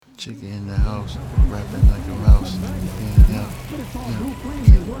chicken in the house, rapping like a mouse. And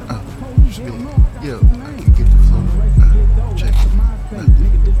yo, I can get the flow. Check it.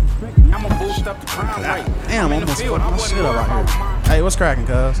 I'ma boost up the crime rate. Damn, I'm almost fucked my shit up right here. Hey, what's cracking,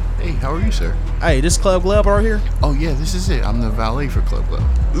 cuz? Hey, how are you, sir? Hey, this Club Glove right here? Oh yeah, this is it. I'm the valet for Club Club.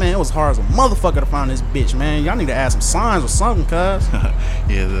 Man, it was hard as a motherfucker to find this bitch, man. Y'all need to add some signs or something, cuz.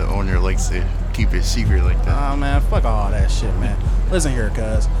 Yeah, the owner likes to keep it secret like that. Oh, man, fuck all that shit, man. Listen here,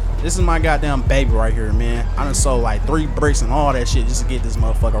 cuz. This is my goddamn baby right here, man. I done sold like 3 bricks and all that shit just to get this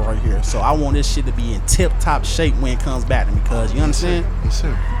motherfucker right here. So I want this shit to be in tip-top shape when it comes back to me, cuz. You understand? Yes,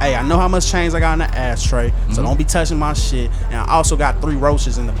 sir. Hey, I know how much change I got in the ashtray, so don't be touching my shit. And I also got 3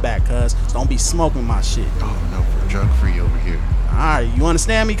 roaches in the back, cuz. So don't be smoking my shit. Oh no, we're drug free over here. Alright, you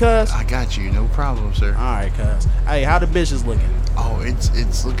understand me, cuz? I got you, no problem, sir. Alright, cuz. Hey, how the bitches looking? Oh,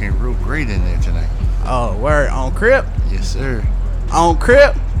 it's looking real great in there tonight. Oh, word. On Crip? Yes, sir. On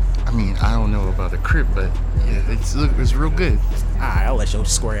Crip? I mean, I don't know about the crib, but yeah, it's real good. Alright, I'll let your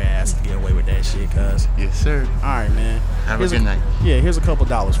square ass get away with that shit, cuz. Yes, sir. Alright, man. Have Here's a good night. Yeah, here's a couple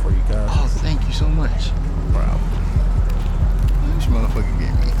dollars for you, cuz. Oh, thank you so much. Bro. This motherfucker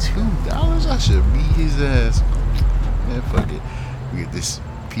gave me $2. I should beat his ass. Man, fuck it. We get this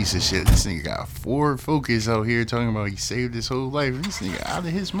piece of shit. This nigga got Ford Focus out here talking about he saved his whole life. This nigga out of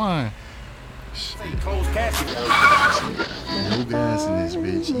his mind. Close casket. No gas in this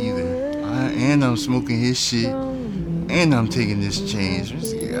bitch either. And I'm smoking his shit. And I'm taking this change.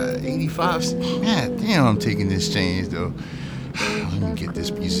 This nigga got 85. Man, damn, I'm taking this change though. Let me get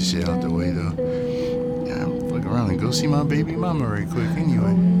this piece of shit out the way though. Yeah, I'm fuck around and go see my baby mama right quick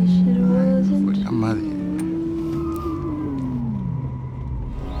anyway. Fuck, I'm out of here.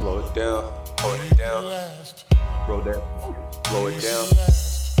 Blow it down, hold it down, roll that, blow it down,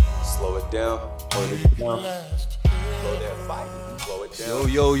 slow it down, hold it down, blow that fight, blow it down.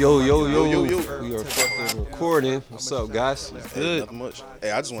 Yo. We are fucking recording. What's up, guys? Hey, nothing much.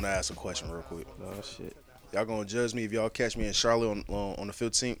 Hey, I just want to ask a question real quick. Oh shit. Y'all gonna judge me if y'all catch me in Charlotte on the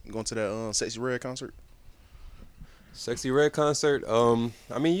 15th going to that Sexy Red concert? Sexy Red concert.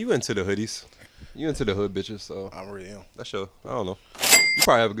 I mean, you into the hoodies. You into the hood bitches, so I really am. that's your. I don't know. You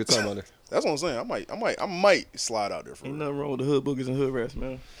probably have a good time on there. That's what I'm saying. I might slide out there for Ain't real. nothing wrong with the hood boogers and hood rats,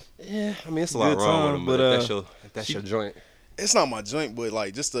 man. Yeah, I mean it's a lot Good wrong time, with them, but, but that's your joint. It's not my joint, but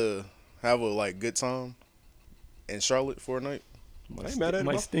like just to have a like good time in Charlotte for a night. I ain't mad at it.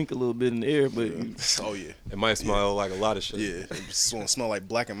 Might bro. stink a little bit in the air, but Oh yeah, It might smell like a lot of shit. yeah. It just want to smell like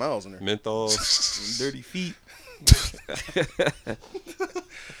Black and Miles in there. Menthols. dirty feet.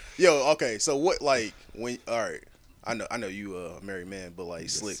 Yo, okay. So what like when? All right, I know you a married man, but like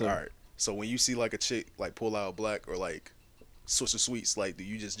slick. sir. All right. So when you see like a chick like pull out black or like Swisher Sweets, like do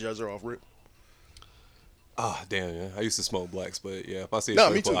you just judge her off rip? Ah, damn, yeah. I used to smoke blacks, but yeah, if I see a Nah,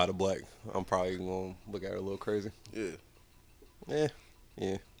 chick me pull too. out of black, I'm probably gonna look at her a little crazy. Yeah.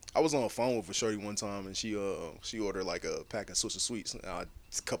 Yeah. I was on the phone with a shorty one time, and she ordered like a pack of Swisher Sweets. And I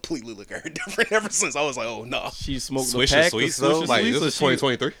completely look at her different ever since. I was like, oh no. She smoked the Swisher pack Sweets of though, Swisher like Sweets, this or is she-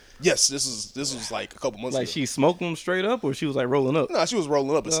 2023. Yes, this was like a couple months Like ago. she smoked them straight up, or she was like rolling up. Nah, she was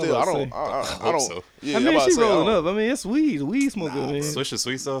rolling up, but I was still, I about to don't. say. I hope don't. so. Yeah, I I'm mean, about to she say, I rolling don't- up. I mean, it's weed. Weed smoker, man. Swisher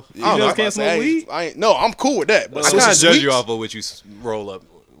Sweets though. Yeah, You I'm just about can't to say, smoke weed? I ain't. No, I'm cool with that. But I Swisher kind of judge you Sweets- off of what you roll up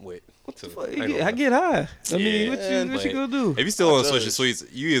with. I get high. I mean, what but you gonna do? If you still on judge. Swisher Sweets,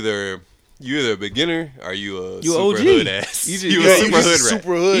 you either a beginner or you a You super OG. hood ass. You just- You yeah, a you super just hood rat.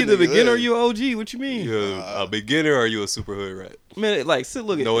 super hood. Either nigga, beginner yeah. or you OG. What you mean? You a beginner or you a super hood rat. Man, like, sit,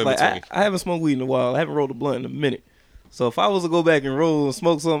 look at No in like, between. I haven't smoked weed in a while. I haven't rolled a blunt in a minute. So if I was to go back and roll and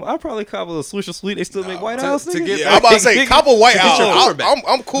smoke something, I'd probably cop a Swisher Sweet. They still make White House. to nigga? get- Yeah, I'm about to say, cop a White House. your I'm, forward back.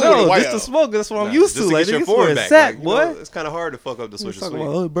 I'm cool with a No, White just to House. smoke. That's what I'm Nah, used just to. Like, get your niggas forward wear back. sack, Like, you boy. know, it's kind of hard to fuck up the Talking Swisher Sweet.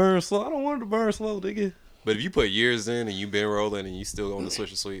 about, oh, it burns slow. I don't want it to burn slow, nigga. But if you put years in and you been rolling and you still on the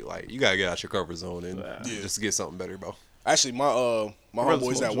Swisher Sweet, like you gotta get out your comfort zone and just get something better, bro. Actually, my rather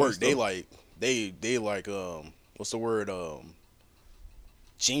homeboys smoke at work, joints, they though. like they like what's the word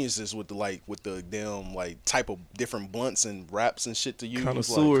geniuses with the damn like type of different blunts and wraps and shit to use.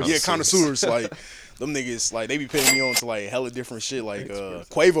 Connoisseurs. Like, yeah, connoisseurs. Like them niggas, like they be putting me on to like hella different shit. Like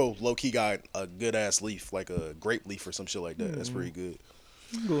Quavo, low key got a good ass leaf, like a grape leaf or some shit like that. That's pretty good.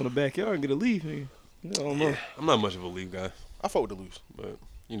 You can go in the backyard and get a leaf, nigga. I don't know. I'm not much of a leaf guy, I fuck with the loose. but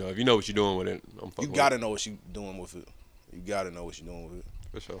you know if you know what you're doing with it, I'm fucking You with gotta it, know what you doing with it. You gotta know what you doing with it.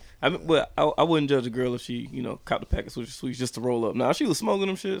 for sure. I mean, but I wouldn't judge a girl if she, copped a pack of Swisher Sweets just to roll up. Now, if she was smoking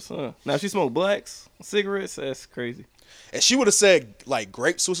them shits, now if she smoked blacks, cigarettes, that's crazy. And she would have said like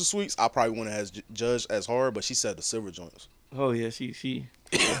grape Swisher Sweets, I probably wouldn't have judged as hard. But she said the silver joints. Oh yeah, she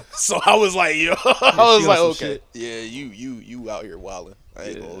So I was like, yo, I was on like, some okay, shit. yeah, you out here wilding. I I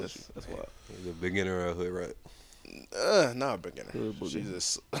ain't gonna hold That's wild. He's a beginner at hood rat. you. Not a beginner. Hood booger. She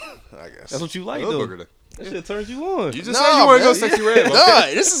just, I guess. That's what you like Hood though. booger, though. That shit turns you on. You just Nah, said you want to go man. sexy red. bro. Nah,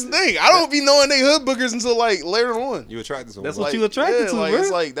 this is the thing. I don't be knowing they hood boogers until like later on. You attracted to him. That's bro. what you attracted to, like, bro.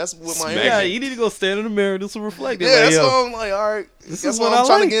 it's like that's what my Smack Yeah, it. you need to go stand in the mirror, do some reflecting. Yeah, like, that's yo, why I'm like, all right. this That's is why what I'm I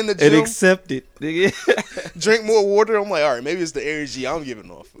trying like. to get in the And gym, accept it, nigga. drink more water. I'm like, all right, maybe it's the energy I'm giving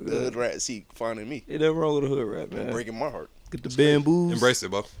off. The hood rat see finding me, Ain't nothing wrong with a hood rat, man. breaking my heart. Get the bamboos. Embrace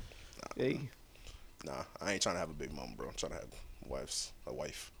it, bro. Hey, Nah, I ain't trying to have a big mom, bro. I'm trying to have a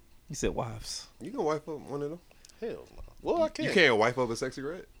wife. you said wives. You can wipe up one of them. Hell no. Well, I can't. You can't wipe up a sexy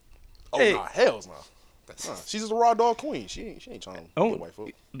red. Oh Hey. nah, hell's no. Nah, she's just a raw dog queen. She ain't trying to Oh, get wife up.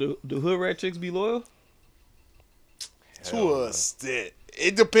 the hood rat chicks be loyal? To a extent.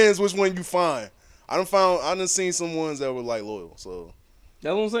 It depends which one you find. I done seen some ones that were like loyal. So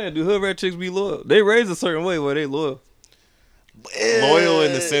That's what I'm saying. Do hood rat chicks be loyal? They raised a certain way where they loyal. Loyal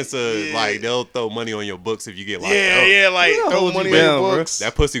in the sense of like they'll throw money on your books if you get locked yeah, up. like Yeah, throw hold you money in down, your bro. books.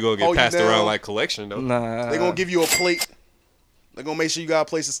 That pussy gonna get Hold you passed down. around like collection though. Nah. They gonna give you a plate. They gonna make sure you got a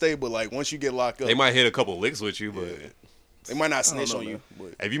place to stay. But like once you get locked up, They might hit a couple licks with you, but they might not snitch know, on man. you.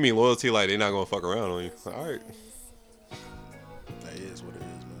 But if you mean loyalty, like they're not gonna fuck around on you. All right. that is what it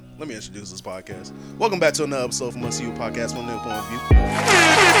is, man. Let me introduce this podcast. Welcome back to another episode from Must See You Podcast from their point of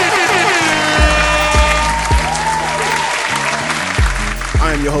view.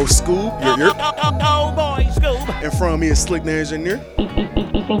 I am your host, Scoob. In front of me is Slick the Engineer.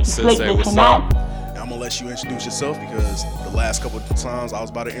 Sensei, what's up? And I'm gonna let you introduce yourself because the last couple of times I was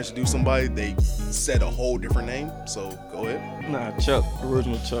about to introduce somebody, they said a whole different name. So go ahead. Nah, Chuck.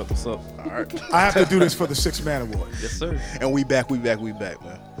 Original Chuck. What's up? All right. I have to do this for the 6-man award. Yes, sir. And we back,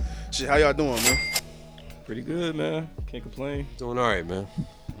 man. Shit, how y'all doing, man? Pretty good, man. Can't complain. Doing all right, man.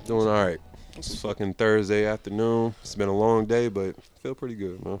 Doing all right. It's fucking Thursday afternoon. It's been a long day, but I feel pretty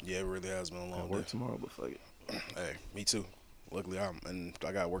good, man. Yeah, it really has been a long day. Work tomorrow, but fuck it. Hey, me too. Luckily, I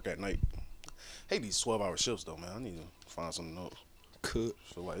got to work at night. Hey, these 12-hour shifts though, man. I need to find something else. Could.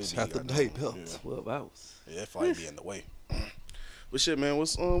 So like, Just have to date, Bill. Yeah, 12 hours. yeah, if I be in the way. But shit, man,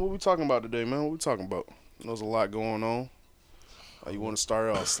 what we talking about today, man? What we talking about? There's a lot going on. You want to start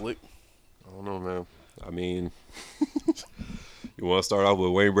off Slick? I don't know, man. I mean, you want to start off with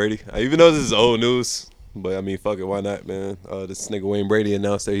Wayne Brady? Even though this is old news, but I mean, fuck it, why not, man? This nigga Wayne Brady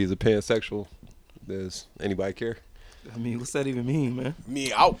announced that he's a pansexual. Does anybody care? I mean, what's that even mean, man?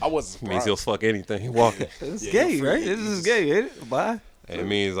 Me, I wasn't It means he'll surprised. fuck anything walking. It's Yeah, gay, you're right? free. This is gay, ain't it? Bye. It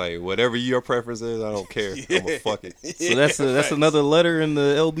means like whatever your preference is, I don't care. I'm gonna fuck it. So that's another letter in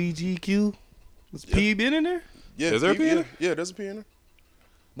the LBGQ. Was P been in there? Yeah, Is there a P in there? Yeah, there's a P in there.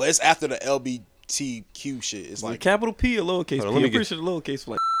 But it's after the LBTQ shit. It's Is it like capital P or lowercase P? Hold on, I'm let me pretty get- sure the lowercase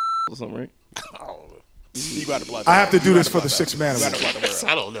for like or something, right? I don't know. You got to block. I have to do You this gotta for the block 6-man You got to award. block the word out.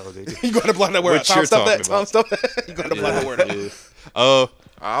 I don't know, nigga. You got to block that word out. What Tom, you're stop that. talking Tom, about. stop that. You got to block that word out.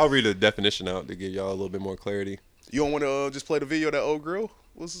 I'll read a definition out to give y'all a little bit more clarity. You don't want to just play the video of that old girl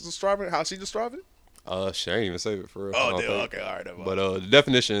was describing how she described it? She ain't even save it for real. I Oh, don't damn. think. Okay, all right. never mind. But the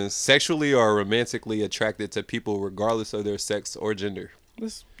definition is sexually or romantically attracted to people regardless of their sex or gender.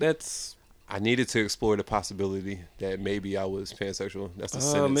 That's I needed to explore the possibility that maybe I was pansexual. That's the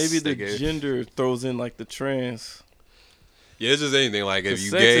sentence maybe the they gave. gender throws in like the trans. Yeah, it's just anything like if 'Cause you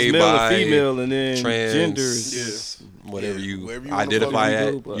sex gay, is male or bi, female, and then trans, gender is whatever Yeah, you wherever you wanna identify fuck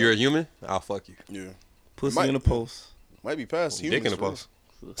at, you, but- you're a human. I'll fuck you. yeah. pussy might- in a post. Might be past humans. Dick in the for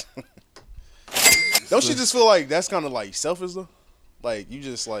real. post. Don't you just feel like that's kind of like selfish though? Like you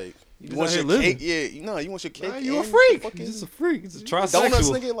just like you just want out your here living. cake, yeah. You know, you want your cake. Nah, you a and freak. fucking He's just a freak. He's a donuts,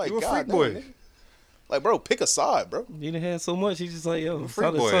 trisexual. nigga. Like You a God freak damn, boy. nigga. Like bro, pick a side, bro. He done had so much. He's just like, yo, it's Freak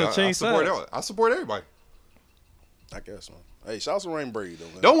time to boy. I change support. sides. I support everybody. I guess, man. Hey, shout out to Wayne Brady though.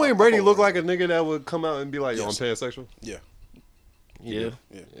 Man. Don't Wayne Brady fuck look with like a nigga that would come out and be like, "Yo, Yes. I'm pansexual"? Yeah, Yeah.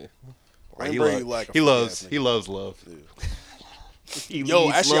 Wayne He, Brady lo- like a he funny loves. ass nigga. He loves love. Yo,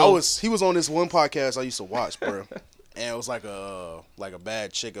 leads actually, love. he was on this one podcast I used to watch, bro, and it was like a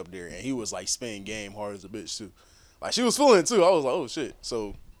bad chick up there, and he was like spinning game hard as a bitch too. Like she was feeling it too. I was like, oh shit.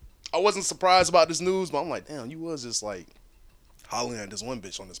 So I wasn't surprised about this news, but I'm like, damn, you was just like hollering at this one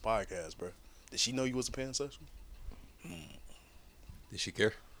bitch on this podcast, bro. Did she know you was a pansexual? Did she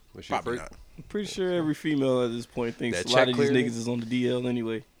care? Was she a Probably freak? not. I'm pretty sure every female at this point thinks That a lot check of these cleared niggas is on the DL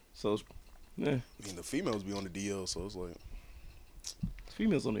anyway. So, yeah, I mean, the females be on the DL, so it's like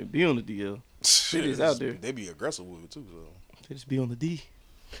females don't even be on the DL. Shit is out there. They be aggressive with it too. So. They just be on the D.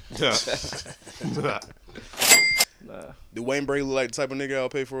 Nah. Do Wayne Brady look like the type of nigga I'll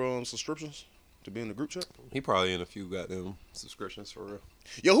pay for subscriptions to be in the group chat? He probably in a few goddamn subscriptions for real.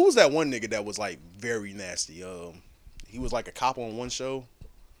 Yo, who was that one nigga that was like very nasty? he was like a cop on one show.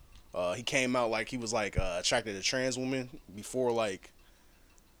 He came out like he was like attracted to trans women before like.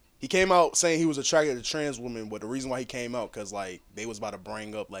 He came out saying he was attracted to trans women, but the reason why he came out because like they was about to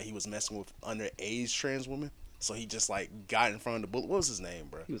bring up like he was messing with underage trans women, so he just like got in front of the bullet. What was his name,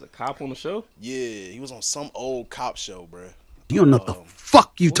 bro? He was a cop on the show. Yeah, he was on some old cop show, bro. You don't know what the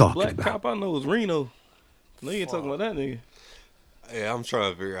fuck you Only talking black about. cop I know was Reno. No, you ain't talking about that nigga. Yeah, I'm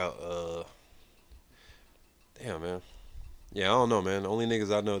trying to figure out. Damn, man. Yeah, I don't know, man. The only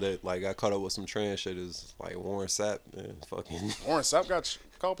niggas I know that like got caught up with some trans shit is like Warren Sapp and fucking. Warren Sapp got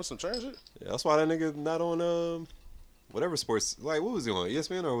caught up with some trans shit. Yeah, that's why that nigga not on whatever sports. Like, what was he on?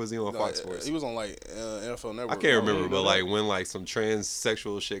 ESPN or was he on Fox Sports? He was on like NFL Network. I can't remember, but like when like some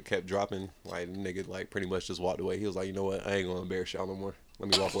transsexual shit kept dropping, like the nigga like pretty much just walked away. He was like, you know what, I ain't gonna embarrass y'all no more. Let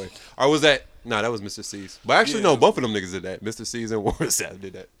me walk away. Or was that? Nah, that was Mr. C's. But actually, no, both of them niggas did that. Mr. C's and Warren Sapp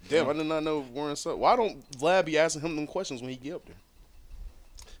did that. Damn, I did not know Warren Sapp. Why don't Vlad be asking him them questions when he get up there?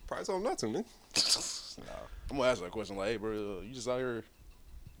 Probably told him not to, nigga. Nah, I'm gonna ask that question like, hey, bro, you just out here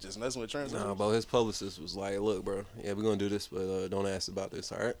just messing with trans? Nah, bro, his publicist was like, look, bro, yeah, we're gonna do this, but don't ask about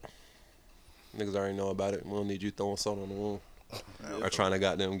this, all right? Niggas already know about it. We don't need you throwing salt on the wound. Or trying to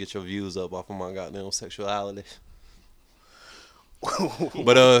goddamn get your views up off of my goddamn sexuality.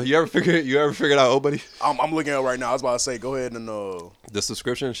 But you ever figured out Old Buddy? I'm looking at it right now. I was about to say, go ahead and the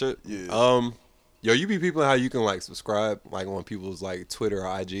subscription shit? Yeah. Yo, you be people how you can like subscribe, like on people's like Twitter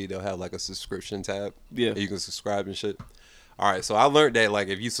or IG, they'll have like a subscription tab. Yeah. And you can subscribe and shit. All right, so I learned that like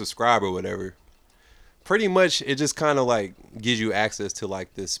if you subscribe or whatever, pretty much it just kind of like gives you access to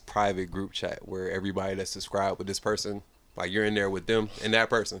like this private group chat where everybody that's subscribed with this person, like you're in there with them and that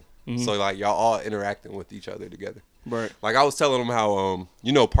person. Mm-hmm. So like y'all all interacting with each other together. Right. Like I was telling them how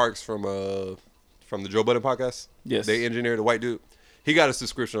you know Parks from the Joe Budden podcast. Yes. They engineered the white dude. He got a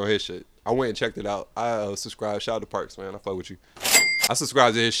subscription on his shit. I went and checked it out. I subscribed. Shout out to Parks, man. I fuck with you. I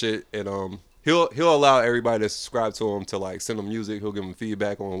subscribed to his shit, and he'll allow everybody to subscribe to him to like send them music. He'll give them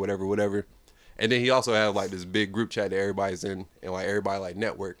feedback on whatever. And then he also have like this big group chat that everybody's in, and like everybody like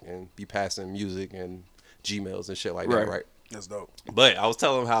network and be passing music and Gmails and shit like that, right? That's dope. But I was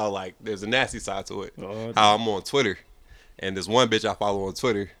telling him how like there's a nasty side to it. Oh, how I'm on Twitter, and this one bitch I follow on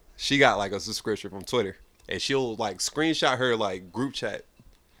Twitter, she got like a subscription from Twitter, and she'll like screenshot her like group chat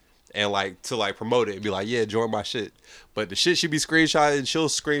and like to like promote it and be like, yeah, join my shit. But the shit she be screenshotting, she'll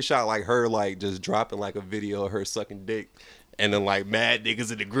screenshot like her like just dropping like a video of her sucking dick. And then like mad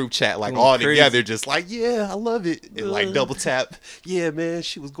niggas in the group chat like all crazy. together just like, yeah, I love it. And like double tap. Yeah, man,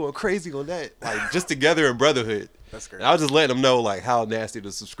 she was going crazy on that. Like just together in brotherhood. That's great. And I was just letting them know like how nasty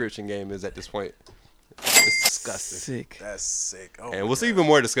the subscription game is at this point. It's disgusting. Sick. That's sick. Oh And what's even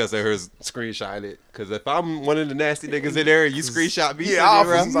more disgusting her is screenshotting it. Because if I'm one of the nasty niggas in there and you screenshot me, Yeah, I'll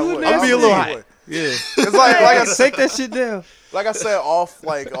be a little hot. Yeah. It's like I said, Take that shit down. like I said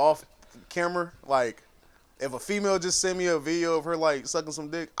off camera, like if a female just send me a video of her like sucking some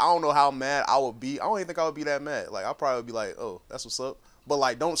dick, I don't know how mad I would be. I don't even think I would be that mad. Like I probably would be like, oh, that's what's up. But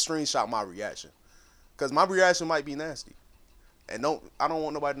like, don't screenshot my reaction, cause my reaction might be nasty, and I don't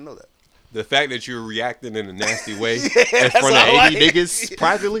want nobody to know that. The fact that you're reacting in a nasty way in that's front of all 80 niggas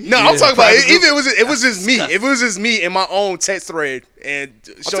privately. No, I'm talking about even it was just me. If it was just me in my own text thread and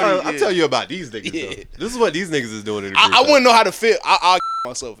I'll tell you about these niggas. Yeah. Though. This is what these niggas is doing in the I group chat. wouldn't know how to feel. I'll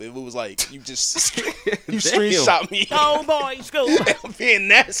myself if it was like you just you screenshot me. Oh, boy, school. Being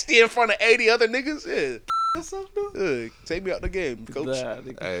nasty in front of 80 other niggas. Yeah. Take me out the game, coach.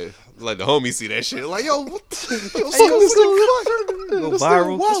 Hey, like the homies see that shit. Like, yo, what the Go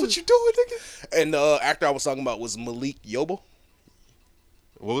viral. That's what you doing, nigga? And the actor I was talking about was Malik Yoba.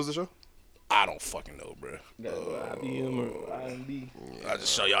 What was the show? I don't fucking know, bro. IBM or IMD. I'll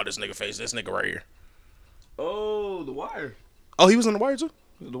just show y'all this nigga face. This nigga right here. Oh, The Wire. Oh, he was on The Wire too?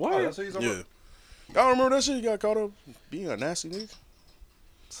 The Wire. That's what he's talking Yeah. Y'all remember that shit? He got caught up being a nasty nigga.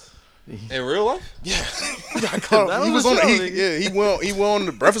 In real life? Yeah. He got caught up. He was on he went on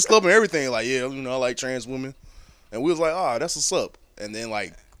the Breakfast Club and everything. Like, yeah, you know, I like trans women. And we was like, that's what's up. And then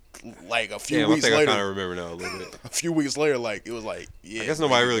like a few weeks I later. kind of remember now a little bit. A few weeks later, like it was like, yeah. I guess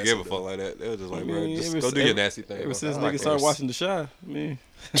nobody really that's gave a what fuck like that. They was just like, I bro, mean, just ever go do s- your nasty thing. Ever bro. since I niggas like started those. watching The Shy, I mean,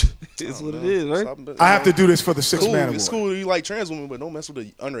 it's what it is, right? I have to do this for the Six Cool. Man Award. It's cool you like trans women, but don't mess with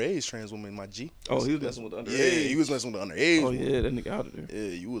the underage trans women, my G. Oh, he was messing with the underage. Yeah, he was messing with the underage. Oh women. yeah, that nigga out of there.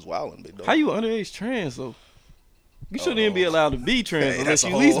 Yeah, you was wilding, big dog. How you underage trans though? You shouldn't even be allowed to be trans Hey, unless that's you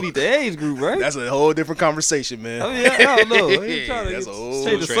a at least whole- meet the age group, right? That's a whole different conversation, man. I mean, I don't know. I ain't trying to That's a whole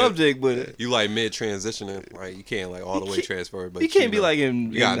change the trans- subject, but You like mid transitioning, like you can't like all the way transfer, but you can't be know, like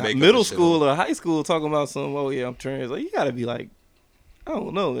in you gotta make up middle and shit school on. or high school talking about some. Oh yeah, I'm trans. Like you gotta be like, I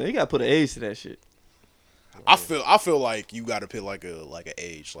don't know. Man. You gotta put an age to that shit. I feel like you got to pick like an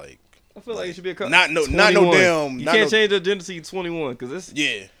age, like. I feel like it should be a not no 21. damn. You not can't no, change the gender to you 21 because it's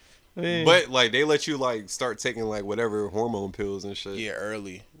Yeah, I mean, But like they let you like start taking like whatever hormone pills and shit. yeah,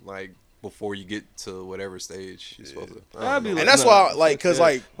 early. Like before you get to whatever stage you're supposed to. I I'd don't be know. like- And that's No, why, like, cause yeah.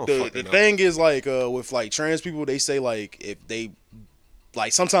 like Oh, the fucking no. thing is like with like trans people, they say like if they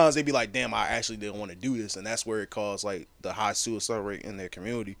like sometimes they be like, damn, I actually didn't want to do this, and that's where it caused like the high suicide rate in their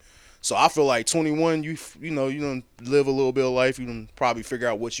community. So I feel like 21, you don't live a little bit of life, you can probably figure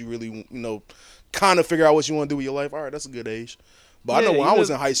out what you really kind of figure out what you want to do with your life. All right, that's a good age. But I know when I was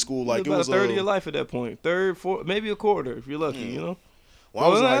in high school, like it about was a third of your life at that point, third, fourth, maybe a quarter if you're lucky. You know, when I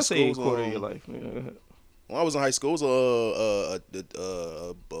was in high I'd say a school, quarter of your life. Yeah. when I was in high school, it was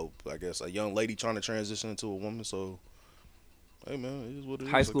I guess a young lady trying to transition into a woman. So, hey man, it is what it is.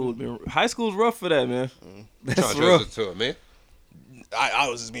 High school's rough for that, man. That's Trying to rough. transition to it, man. I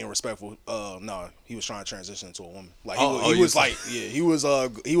was just being respectful. No, he was trying to transition into a woman. Like Oh, he you was like, yeah, he was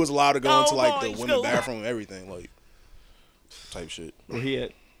allowed to go into like the boys, women's go. bathroom and everything, like type shit.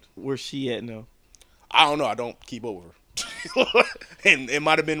 Where's she at now? I don't know. I don't keep up with her. And it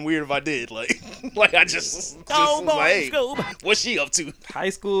might have been weird if I did. Like I just was like, hey, what's she up to? High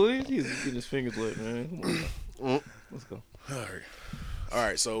school, he's getting his fingers wet, man. Come on. Let's go. All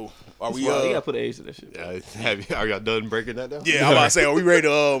right. So are we? You gotta put an age to that shit. Yeah, I got done breaking that down. Yeah, I'm about to say, are we ready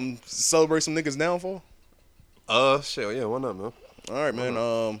to celebrate some niggas downfall? Shit, yeah, why not, man? All right,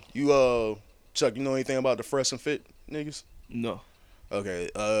 man. You Chuck, you know anything about the Fresh and Fit niggas? No. Okay.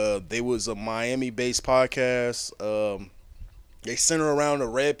 They was a Miami-based podcast. They center around the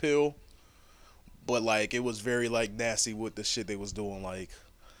red pill, but like it was very like nasty with the shit they was doing. Like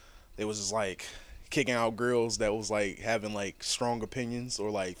they was just like kicking out girls that was like having like strong opinions or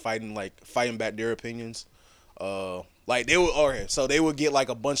like fighting back their opinions. Like they would so they would get like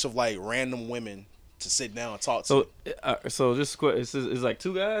a bunch of like random women to sit down and talk to. So just quick, it's like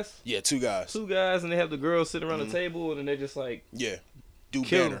two guys. Yeah, two guys, and they have the girls sitting around the table, and then they just like do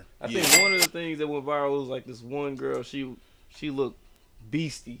kill banner. them. I think one of the things that went viral was like this one girl. She looked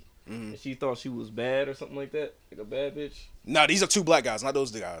beastie, and she thought she was bad or something like that, like a bad bitch. No, these are two black guys, not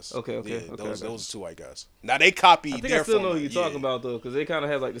those guys. Okay. Those are two white guys. Now they copied. I think their I still know format. who you're talking about though, because they kind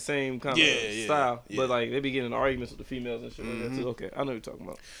of have like the same kind of style, yeah. but like they be getting in arguments with the females and shit like that too. Okay, I know what you're talking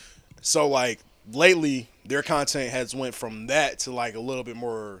about. So like lately, their content has went from that to like a little bit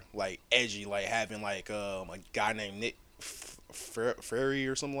more like edgy, like having like a guy named Nick Fury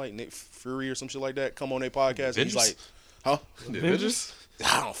or something like Nick Fury or some shit like that come on their podcast. And he's like, huh? Avengers?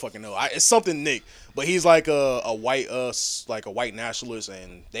 I don't fucking know. It's something Nick, but he's like a white nationalist,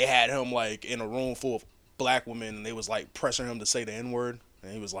 and they had him like in a room full of black women, and they was like pressuring him to say the N-word,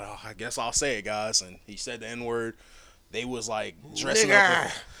 and he was like, oh, I guess I'll say it, guys, and he said the N-word. They was like dressing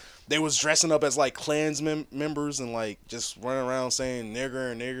up. They was dressing up as like Klansmen members and like just running around saying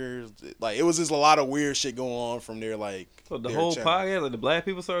nigger and niggers. Like it was just a lot of weird shit going on from their like. So the their whole channel. podcast, like the black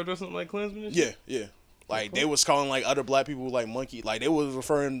people started dressing up like Klansmen and shit? Yeah. Like they was calling like other black people like monkey. Like they was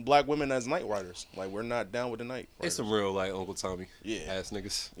referring black women as night riders. Like we're not down with the night riders. It's some real like Uncle Tommy ass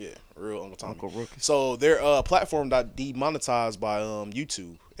niggas. Yeah, real Uncle Tommy. Uncle Rookie. So their platform got demonetized by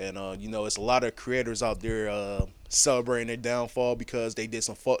YouTube, and it's a lot of creators out there celebrating their downfall because they did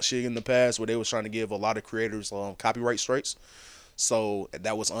some fuck shit in the past where they was trying to give a lot of creators copyright strikes. So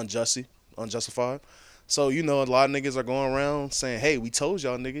that was unjustified. So, a lot of niggas are going around saying, hey, we told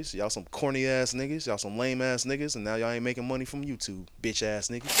y'all niggas, y'all some corny ass niggas, y'all some lame ass niggas, and now y'all ain't making money from YouTube, bitch ass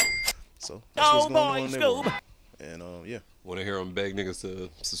niggas. So that's what's going on in their world. And yeah. Want to hear them beg niggas to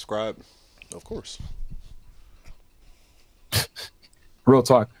subscribe? Of course. Real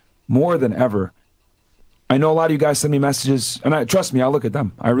talk. More than ever. I know a lot of you guys send me messages, and trust me, I look at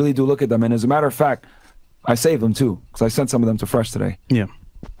them. I really do look at them. And as a matter of fact, I save them too, because I sent some of them to Fresh today. Yeah.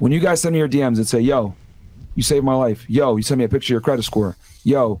 When you guys send me your DMs and say, yo, you saved my life. Yo, you send me a picture of your credit score.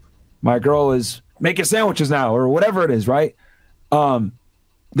 Yo, my girl is making sandwiches now, or whatever it is, right?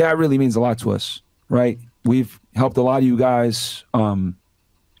 That really means a lot to us, right? We've helped a lot of you guys from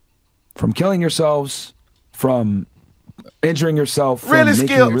killing yourselves, from injuring yourself, from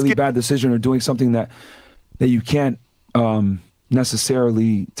making a really bad decision or doing something that you can't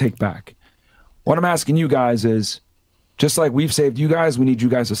necessarily take back. What I'm asking you guys is, just like we've saved you guys, we need you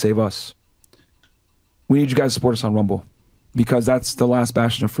guys to save us. We need you guys to support us on Rumble, because that's the last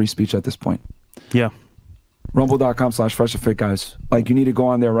bastion of free speech at this point. Yeah. Rumble.com/freshandfit, guys. Like, you need to go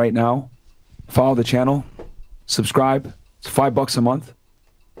on there right now, follow the channel, subscribe. It's $5 a month,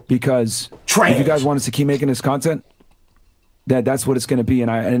 because if you guys want us to keep making this content, that's what it's going to be.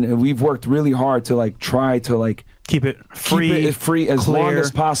 And we've worked really hard to like try to like keep it free as long clear,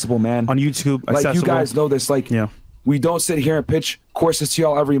 as possible, man. on YouTube. Like accessible. you guys know this, like we don't sit here and pitch courses to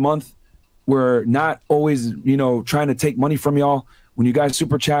y'all every month. We're not always, trying to take money from y'all. When you guys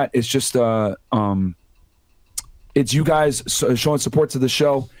super chat, it's just it's you guys showing support to the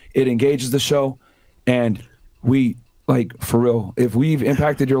show. It engages the show, and we like for real. If we've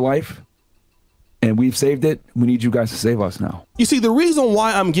impacted your life and we've saved it, we need you guys to save us now. You see, the reason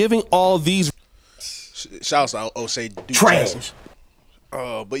why I'm giving all these shouts out O'Shea trash.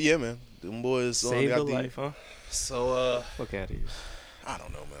 But yeah, man, them boys Saved got the life, huh? So fuck out of here. I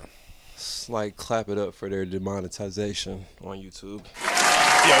don't know, man. It's like clap it up for their demonetization on YouTube.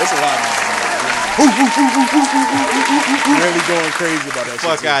 Yeah, it's a lot of really going crazy about that.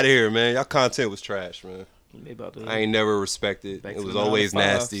 Fuck shit, out of here, man. Y'all content was trash, man. They about to I ain't never respected. back It to was the always 9 to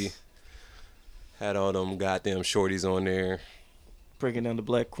 5s. nasty. Had all them goddamn shorties on there. Breaking down the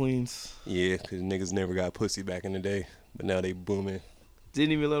Black Queens. Yeah, because niggas never got pussy back in the day. But now they booming.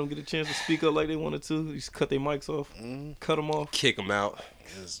 Didn't even let them get a chance to speak up like they wanted to. Just cut their mics off. Cut them off. Kick them out.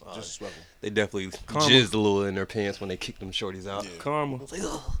 Disrespectful. They definitely Karma. jizzed a little in their pants when they kicked them shorties out. Karma.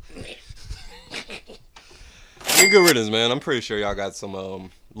 I mean, good riddance, man. I'm pretty sure y'all got some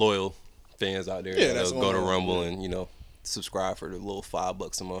loyal fans out there Yeah, that'll that's go to one. Rumble and, subscribe for the little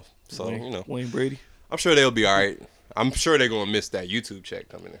 $5 a month. So, Wayne Brady. I'm sure they'll be all right. I'm sure they're going to miss that YouTube check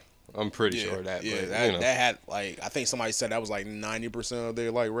coming in. I'm pretty Yeah, sure of that. yeah, but, that had like I think somebody said that was like 90% of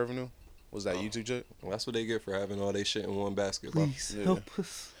their like revenue was that YouTube check. Well, that's what they get for having all their shit in one basket, bro. Please help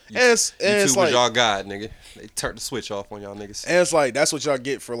us. And it's YouTube was like y'all god, nigga. They turned the switch off on y'all niggas. and it's like that's what y'all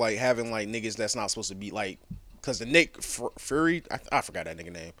get for like having like niggas that's not supposed to be like because the Nick Fury I forgot that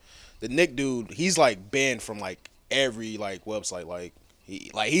nigga name. The Nick dude, he's like banned from like every like website like.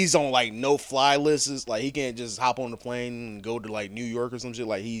 He's on like no fly lists. Like he can't just hop on the plane and go to like New York or some shit.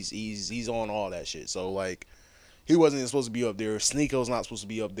 Like he's on all that shit. So like he wasn't even supposed to be up there. Sneako's not supposed to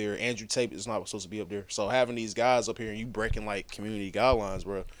be up there. Andrew Tate is not supposed to be up there. So having these guys up here and you breaking like community guidelines,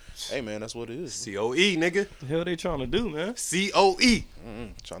 bro. Hey man, that's what it is. COE, nigga. The hell they trying to do, man? COE.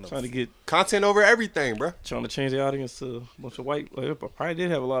 Trying to get content over everything, bro. Trying to change the audience to a bunch of white. Like, probably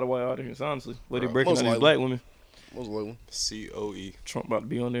did have a lot of white audience, honestly. Where they breaking most down these likely. black women. Most likely. COE. Trump about to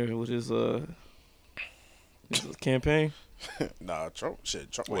be on there with his campaign. Nah, Trump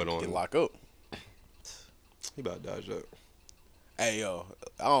What might on get him? locked up. He about to dodge up. Hey yo,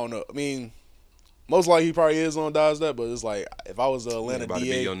 I don't know. I mean, most likely he probably is on dodge that, but it's like if I was the He Atlanta about to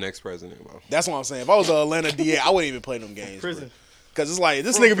be DA, your next president, bro. that's what I'm saying. If I was the Atlanta DA, I wouldn't even play them games. Prison. Because it's like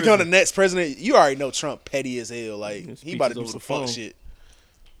this From nigga become the prison. next president. You already know Trump petty as hell. Like he speeches about to do over some the fuck phone. shit.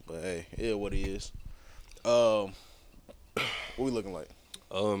 But hey, yeah, what he is. What we looking like?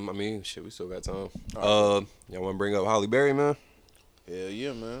 I mean, shit, we still got time. Y'all want to bring up Holly Berry, man? Hell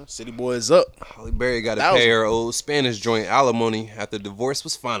yeah, man. City boys up. Holly Berry got to Thousand. pay her old Spanish joint alimony after divorce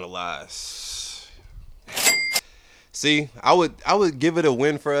was finalized. See, I would give it a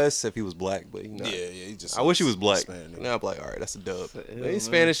win for us if he was black, but he's not. Yeah, he just. I wish he was black. Hispanic. Now I'm like, all right, that's a dub. hell, But he's man.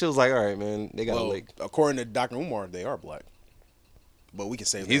 Spanish. It was like, all right, man, they got a Well, lick. according to Dr. Umar, they are black. But we can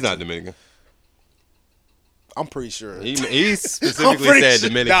say He's that not too. Dominican. I'm pretty sure. He specifically pretty said sure-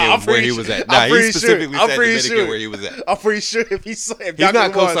 Dominican I'm where pretty he sure- was at. I'm Nah, he pretty specifically sure- I'm said pretty Dominican sure. where he was at. I'm pretty sure if he saw if He's Dr.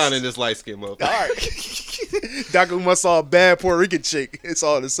 not Umar- co-signing this light skin motherfucker. All right. Dr. Umar saw a bad Puerto Rican chick. It's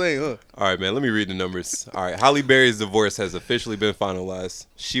all the same, huh? All right, man, let me read the numbers. All right, Holly Berry's divorce has officially been finalized.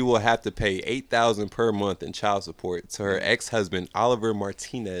 She will have to pay $8,000 per month in child support to her ex-husband, Oliver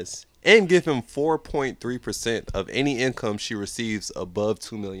Martinez, and give him 4.3% of any income she receives above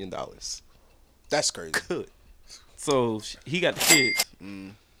 $2 million. That's crazy. Good. So he got the kids.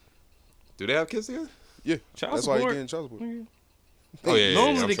 Do they have kids together? Yeah. Child That's why support. he getting child support. Oh, yeah,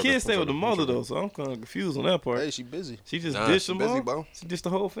 Normally I'm the sure kids that's- stay I'm with the sure- mother I'm sure. though, so I'm kind of confused on that part. Hey, she busy. She just Nah, ditched she them busy, all. bro. She ditched the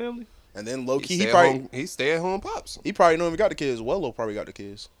whole family. And then low key, He stay at home pops. he probably don't even got the kids. Wello probably got the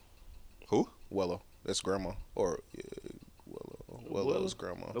kids. Who? Wello, that's grandma. Or Wello is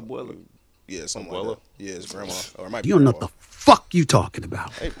grandma. Abuela. Yeah, something Abuela? like that. Yeah, it's grandma. Or it might be You don't know what grandma. the fuck you talking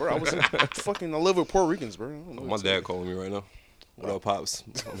about. Hey, bro, I was fucking. I live with Puerto Ricans, bro. I don't know My what to dad calling me right now. What up, pops?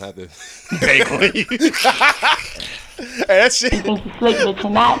 I'm happy. Hey, that shit.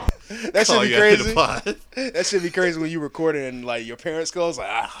 That should Call be you after the crazy. pod. That should be crazy when you recording and like your parents calls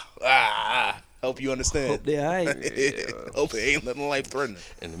like Hope you understand. Hope they alright. Hope it ain't nothing life threatening.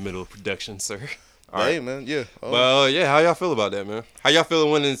 In the middle of production, sir. All Hey right. man, yeah. Well, yeah. How y'all feel about that, man? How y'all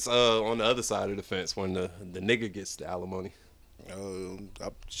feeling when it's on the other side of the fence when the nigga gets the alimony?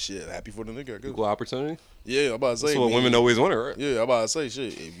 Shit, happy for the nigga. I guess. Equal opportunity. Yeah, I'm about to say. That's what man. women always wanted, right? Yeah, I'm about to say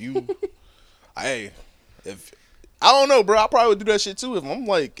shit. If you, hey, if I don't know, bro. I probably would do that shit too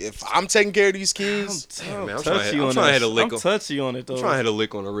if I'm taking care of these kids. Man, I'm touchy trying on to hit a that. lick I'm on. touchy on it though. I'm trying to hit a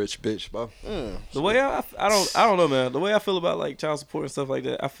lick on a rich bitch, bro. The way I don't know, man. The way I feel about like child support and stuff like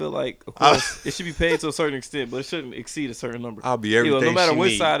that, I feel like of course it should be paid to a certain extent, but it shouldn't exceed a certain number. I'll be everything no matter she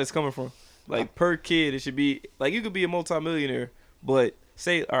which need. side it's coming from. Like per kid, it should be like you could be a multimillionaire, but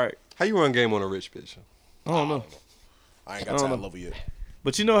say all right. How you run game on a rich bitch? I don't know. I ain't got to that level yet.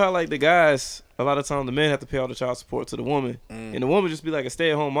 But you know how like the guys, a lot of times the men have to pay all the child support to the woman, and the woman just be like a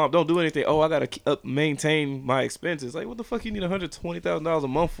stay-at-home mom. Don't do anything. Oh, I gotta maintain my expenses. Like what the fuck you need $120,000 a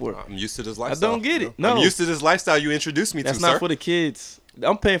month for? I'm used to this lifestyle. I don't get it. No, I'm used to this lifestyle you introduced me that's to, not sir. for the kids.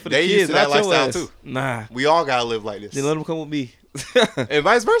 I'm paying for the They kids. used to that not your lifestyle ass. too. Nah, We all gotta live like this. then let them come with me. And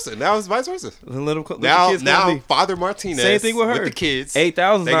vice versa. Now it's vice versa. Then let them come. Now, let the kids come with me. Father Martinez. Same thing with her. the kids.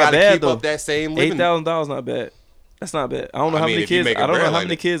 $8,000 They not gotta bad keep though. up that same living. $8,000 not bad. That's not bad. I don't know I how mean, many if you kids. make I don't know bread how like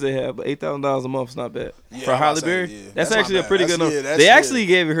many that. kids they have, but $8,000 a month is not bad Yeah, for I'm Halle about to Berry. say, yeah. That's That's actually not a pretty bad. good number. That's- They yeah. actually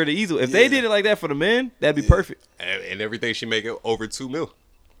gave her the easel. If they did it like that for the men, that'd be perfect. And everything she make it over $2 million.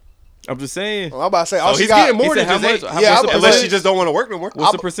 I'm just saying. Well, I'm about to say, So he's getting more He than said how just much- 8. how Yeah, much the Unless she percentage? just don't want to work no more.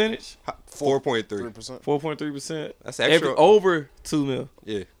 What's the percentage? 4.3. 4.3%. That's extra. Over $2 million.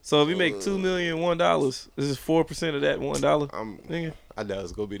 Yeah. So if you make $2 million $1, this is 4% of that $1. Nigga. I know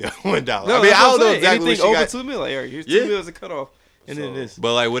it's gonna be that $1. No, I mean, that's I what don't I'm know saying. exactly what Anything she over got. $2 million. Like, here's Yeah. $2 million as a cutoff, and then this.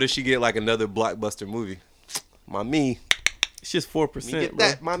 But like, what if she get like another blockbuster movie? My me. It's just 4%. You get bro.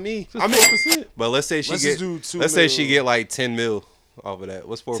 that, my me. It's just 4%. But let's say she Let's get. just do $2 Let's say she million. get like 10 mil off of that.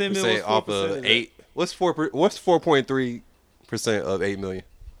 What's 4% 10 mil, what's off 4% of of that? 8? What's 4.3% of 8 million?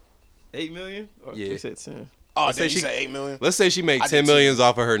 8 million? Or Yeah. You said 10. Oh, Let's did say you she- say 8 million? Let's say she make I 10 did too. millions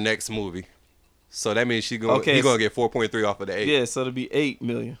off of her next movie. So that means he's Okay, gonna get 4.3 off of the 8. Yeah, so it'll be 8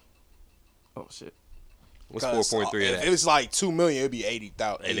 million. Oh shit. What's 4.3 of If that? it was like 2 million, it'd be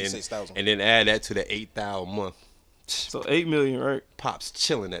 80,000, And then 86,000. and then add that to the 8,000 month. So 8 million, right? Pops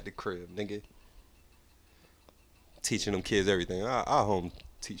chilling at the crib, nigga. Teaching them kids everything. I home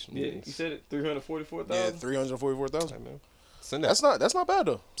teach them. Yeah, niggas. you said it. Yeah, 344,000. 344,000. Man, send that. That's not bad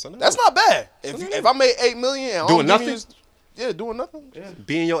though. Send that That's over. not bad. Send that If I made 8 million, and Doing I'm nothing? giving you- doing nothing. Yeah,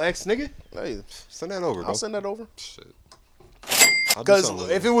 Being your ex nigga? hey, Send that over, bro. I'll send that over. Shit. I'll do Because something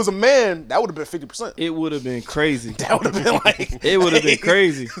with if it was a man, that would have been 50%. It would have been crazy. That would have been like It would have been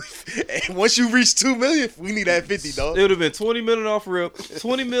crazy. And once you reach 2 million, we need that 50, dog. It would have been 20 million off rip,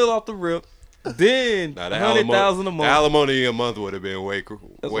 20 mil off the rip, then Nah, the 100,000 a The month. alimony a month would have been way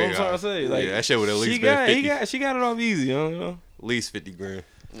That's way what I'm trying to say. Like, yeah, that shit would at she least been got, 50. she got it off easy, you know. At least 50 grand.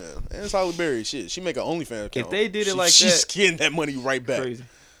 Yeah, and it's Halle Berry. Shit, she make an OnlyFans account. If they did it like she's that- getting that money right back. Crazy.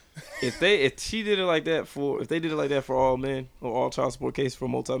 If she did it like that if they did it like that for all men or all child support cases for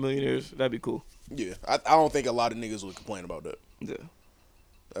multimillionaires, that'd be cool. Yeah, I don't think a lot of niggas would complain about that. Yeah.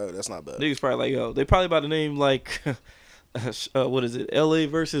 That's not bad. Niggas probably like, yo, they probably about to name like, what is it, L.A.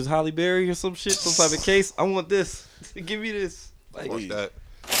 versus Halle Berry or some shit, some type of case. I want this. Give me this. Like, Fuck that.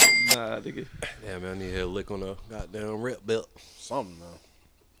 nah, nigga. Yeah, man, I need to hit a lick on a goddamn rip belt. Something, man.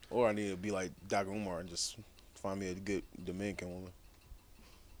 Or I need to be like Dr. Umar and just find me a good Dominican woman.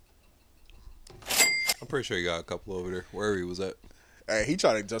 I'm pretty sure you got a couple over there. Wherever he was at. Hey, he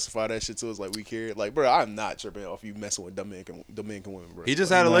tried to justify that shit to us like we cared. Like, bro, I'm not tripping off you messing with Dominican women, bro. He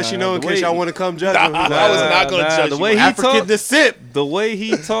just had to let you know in the case way- y'all want to come judge him. I was not gonna judge the you. way he African talk, descent. the way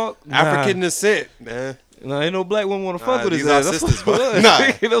he talk, nah. African descent, man. Nah, ain't no black woman want to Nah, fuck with his these our ass. That's sisters, what bro. it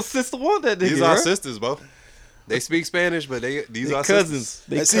Nah. was. No sister want that nigga. These are right? sisters, bro. They speak Spanish, but these They are cousins. sisters.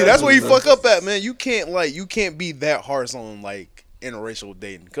 They And see, that's where you cousins, fuck up at, man. You can't be that harsh on like interracial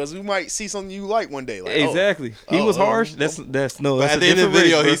dating because we might see something you like one day. Like, Exactly. He was harsh. That's no. But That's at a the end of the different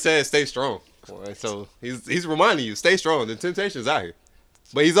video, race, bro. he said, "Stay strong." Alright, so he's reminding you, stay strong. The temptation's out here,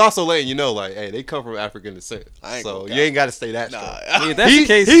 but he's also letting you know, like, hey, they come from African descent, I ain't so gonna you ain't got to stay that strong. Yeah, if that's the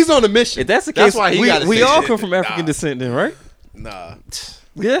case. He's on a mission. If that's the That's case, why he gotta we say all shit. come from African descent, then, right? Nah,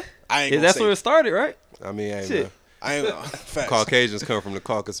 Yeah. I ain't. Yeah, Gonna that's say, where it started, right? I mean, hey, Shit. man, I ain't. Facts. Caucasians come from the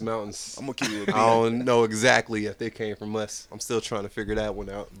Caucasus Mountains. I'm gonna keep it. I don't know exactly if they came from us. I'm still trying to figure that one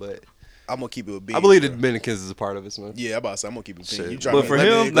out, but I'm gonna keep it with beans. I believe the bro. Dominicans is a part of us, man. Yeah, I'm about to say I'm gonna keep it Shit. beans. You But trying for to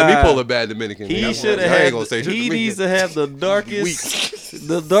him, Let me nah. pull a bad Dominican. He man. should I have ain't had. gonna say shit He to me. needs to have the darkest,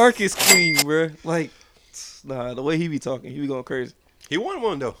 the darkest queen, bro. Like, nah, the way he be talking, he be going crazy. He won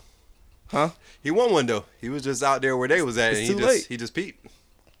one though. Huh? He won one though. He was just out there where they was at, It's and too late. he just peeped.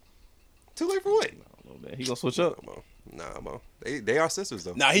 Too late for what? Oh, man, he gonna switch up. Nah, man. They are sisters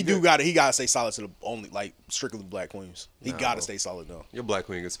though. Nah, he good. gotta stay solid to the only like strictly black queens. He gotta stay solid though. Your black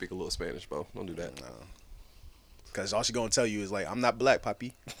queen can speak a little Spanish, bro. Don't do that. Cause all she gonna tell you is like, I'm not black,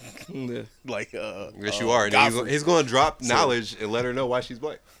 papi. Yeah. Like, Yes, you are. And Godfrey. he's gonna drop knowledge and let her know why she's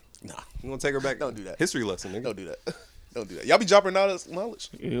black. Nah, You gonna take her back? Don't do that. History lesson, nigga. Don't do that. Don't do that. Y'all be dropping knowledge?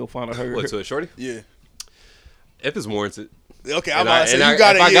 You'll find a her. What, to a shorty? Yeah. If it's warranted. Okay, And I'm about to say you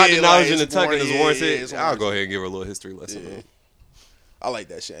got it. If I got the yeah, knowledge like, and the it's tuck and warranted, it's yeah, warranted, it's I'll warranted. go ahead and give her a little history lesson, man. I like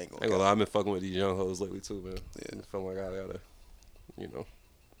that shit. I ain't I ain't gonna lie, I've been fucking with these young hoes lately too, man. Yeah. I feel like I gotta,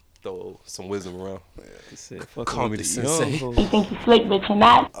 throw some wisdom around. He said, fuck Call me the young sensei. hoes. You think you slick, but you're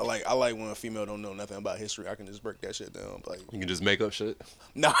not. I like when a female don't know nothing about history. I can just break that shit down. Like, You can just make up shit.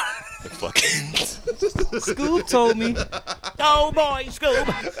 nah. Fuck it. Scoob told me. Oh boy,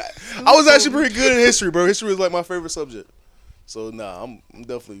 Scoob. I was actually pretty good in history, bro. History was like my favorite subject. So nah,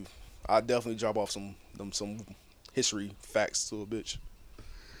 I definitely drop off some history facts to a bitch.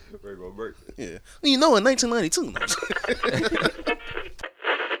 Break on break. Yeah. You know, in 1992.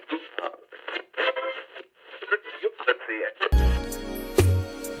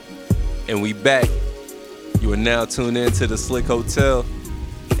 And we back. You are now tuned in to the Slick Hotel,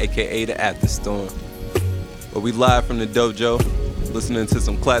 aka the After Storm, where we live from the dojo, listening to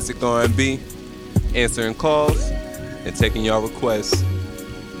some classic R&B, answering calls, and taking y'all requests.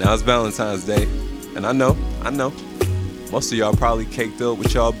 Now it's Valentine's Day, and I know, most of y'all probably caked up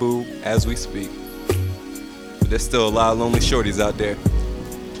with y'all boo as we speak. But there's still a lot of lonely shorties out there.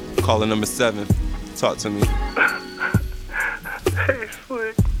 Caller number 7, talk to me. Hey,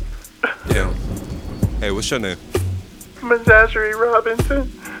 Slick. Yeah. Hey, what's your name? Menagerie Robinson.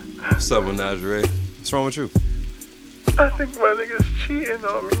 What's up, Menagerie? What's wrong with you? I think my nigga's cheating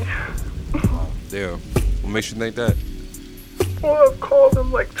on me. Damn. What makes you think that? Well, I've called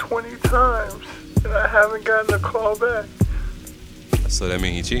him like 20 times, and I haven't gotten a call back. So that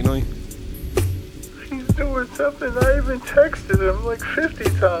mean he cheating on you? He's doing something. I even texted him like 50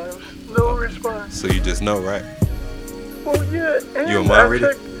 times. No response. So you just know, right? Well, yeah, and You a mind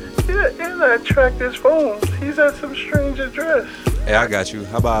reader? and I tracked his phone. He's at some strange address. Hey, I got you.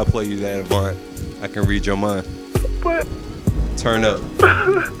 How about I play you that Avant? I can read your mind. But Turn up.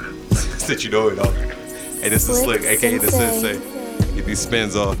 Since you know it all. Hey, this is Slick, aka the Sensei. Get these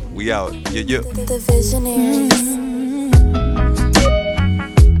spins off. We out. Yeah. The Visionaries.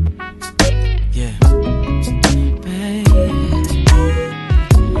 Yeah.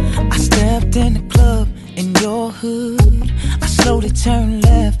 I stepped in the club in your hood. I slowly turned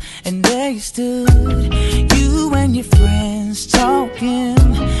left and there you stood. You and your friends talking.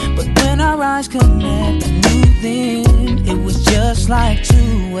 But when our eyes connect, I knew then it was just like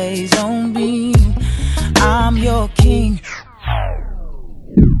two ways on beam. I'm your king.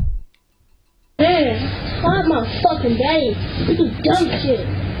 Man, why my fucking daddy? You do dumb shit.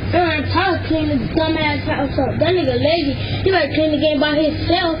 Man, I'm tired of cleaning this dumbass house up. That nigga lazy. He better clean the game by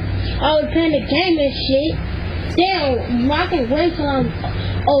himself. Always playing the game and shit. Damn, I can wait till I'm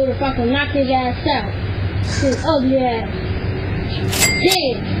old if I can knock his ass out. His ugly ass.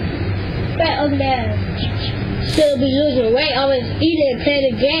 Damn, that ugly ass. Still be losing weight, always eating and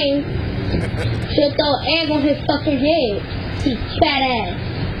play the game. She'll throw egg on his fucking head. He fat ass.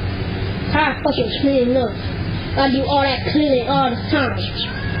 How fucking clean up? I do all that cleaning all the time.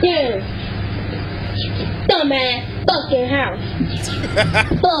 Yeah. Dumbass fucking house.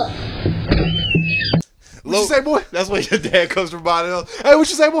 Fuck. What you say, boy? That's where your dad comes from body up. Hey, what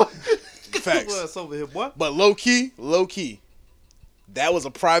you say, boy? Facts. over here, boy. But low key, that was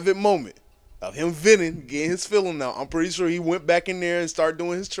a private moment of him venting, getting his feeling out. I'm pretty sure he went back in there and started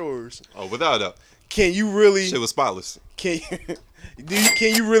doing his chores. Oh, without a doubt. Can you really? Shit was spotless. Can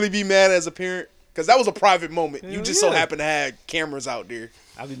you really be mad as a parent? Because that was a private moment. You just so happen to have cameras out there.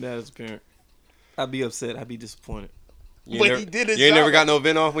 I'd be mad as a parent. I'd be upset. I'd be disappointed. But he did his You ain't job. never got no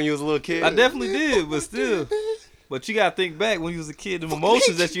vent off when you was a little kid? I definitely did, but still. But you gotta think back when you was a kid, the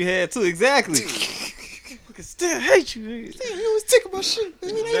emotions that you had too. Exactly. I still hate you, nigga. Damn, you always taking my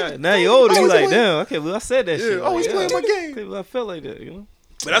shit. Now you're older, you like, damn, I can't believe I said that shit. Yeah, always Like, playing my game. I can't believe I felt like that, you know?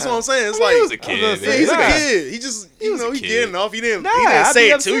 But that's what I'm saying. It's I mean, like he was a kid, Yeah, he's Nah. a kid. He just you know he kid. getting off. He didn't I'd say be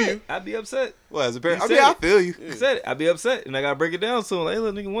it upset. to you. I'd be upset. Well, as a parent, You I mean, said I it. feel you. You said it. I'd be upset, and I gotta break it down to him. Like, hey,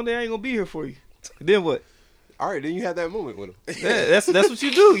 look, nigga, one day I ain't gonna be here for you. Then what? All right, then you had that moment with him. Yeah, that's what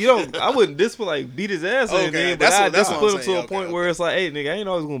you do. You don't. I wouldn't like beat his ass or Okay, anything, but that's I what- that's discipline what him I'm to a saying. point Okay, where it's like, hey, nigga, I ain't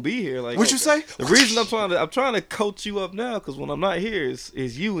always gonna be here. Like, What you say? The reason I'm trying to coach you up now, because when I'm not here, is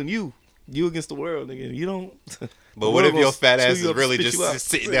you and you against the world, nigga. You don't. But what if your fat ass chew you is up, really spit just you out?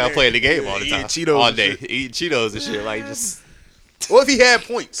 sitting down playing the game all the Eating time? Cheetos all and day. shit. Eating Cheetos and shit. Like, just. What if he had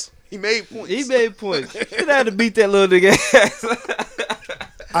points? He made points. He made points. You had to beat that little nigga ass.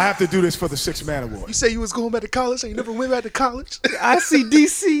 I have to do this for the 6-Man Award. You say you was going back to college and you never went back to college? I see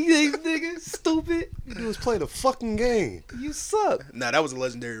DC, nigga. Stupid. You was playing the fucking game. You suck. Nah, that was a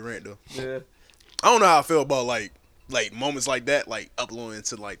legendary rant though. Yeah. I don't know how I feel about like moments like that, like uploading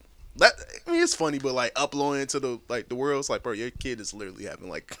to like That I mean, it's funny, but like uploading to the world, it's like, bro, your kid is literally having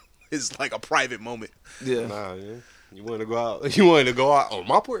like it's like a private moment. Yeah. Nah, yeah. You want to go out? You want to go out on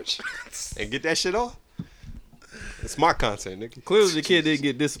my porch and get that shit off? It's my content, nigga. Clearly, the kid didn't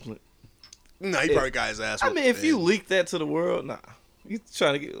get disciplined. Nah, he probably got his ass. I whooped, mean, if man. you leak that to the world, nah. You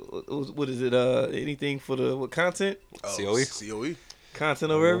trying to get what is it? Anything for the what content? COE.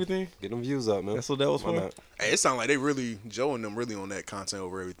 Content over everything. Get them views up, man. That's what that was Why for. not? Hey, it sounded like they really Joe and them really on that content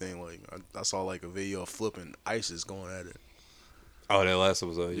over everything. Like I saw like a video of flipping ISIS going at it. Oh, that last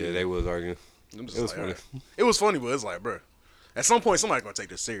episode. Yeah, they was arguing. I'm just It was like, funny. alright. It was funny, but it's like, bro, at some point somebody gonna take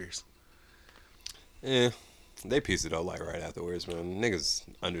this serious. Yeah, they pieced it up like right afterwards, man. Niggas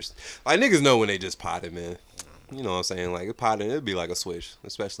like niggas know when they just potted, man. You know what I'm saying? Like a potting, it'd be like a switch,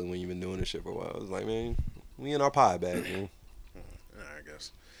 especially when you've been doing this shit for a while. It's like, man, we in our pod bag, man.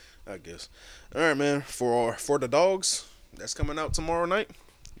 I guess. All right, man. For the dogs, that's coming out tomorrow night.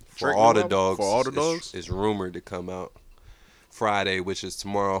 For Drake all new the album? dogs, For all the dogs. it's rumored to come out Friday, which is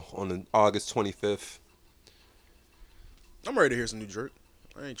tomorrow on the August 25th. I'm ready to hear some new Drake.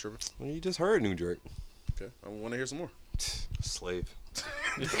 I ain't tripping. Well, you just heard new Drake. Okay, I want to hear some more. Slave.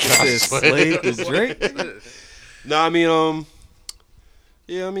 Slave is Drake? No, I mean,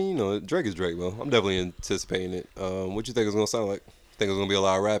 yeah, I mean, you know, Drake is Drake, bro. I'm definitely anticipating it. What you think it's gonna sound like? Think it's gonna be a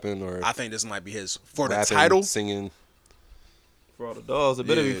lot of rapping, or I think this might be his for the rapping, title. singing? For all the dogs, it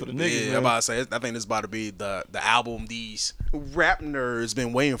better be for the niggas. Yeah, man. I'm about to say. I think this about to be the album these rap nerds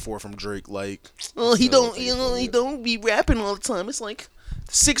been waiting for from Drake. Like, oh, he don't be rapping all the time. It's like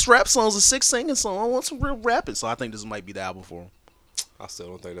 6 rap songs and 6 singing songs. I want some real rapping. So I think this might be the album for him. I still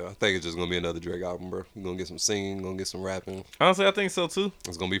don't think that. I think it's just gonna be another Drake album, bro. You're gonna get some singing, gonna get some rapping. Honestly, I think so too.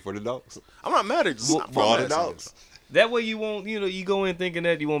 It's gonna be for the dogs. I'm not mad at this. For all the dogs. That way you won't, you go in thinking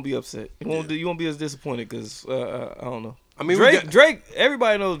that you won't be upset. You won't be as disappointed because I don't know. I mean, Drake.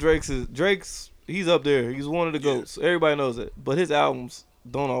 Everybody knows Drake's. He's up there. He's one of the goats. Everybody knows it. But his albums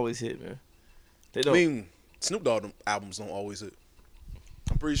don't always hit, man. They don't. I mean, Snoop Dogg albums don't always hit.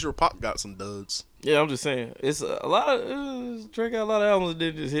 I'm pretty sure Pop got some duds. Yeah, I'm just saying. It's a lot of Drake got a lot of albums that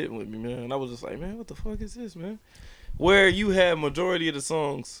didn't just hit with me, man. And I was just like, man, what the fuck is this, man? Where you have majority of the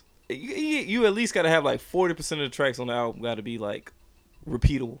songs, you at least got to have like 40% of the tracks on the album got to be like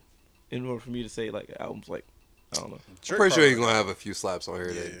repeatable in order for me to say like albums like I don't know. I'm pretty sure he's gonna have a few slaps on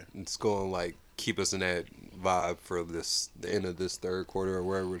here that it's gonna like keep us in that vibe for the end of this third quarter or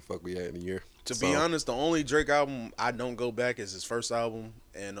wherever the fuck we at in the year. To be honest, the only Drake album I don't go back is his first album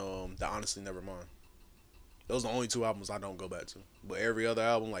and the Honestly Nevermind. Those are the only 2 albums I don't go back to. But every other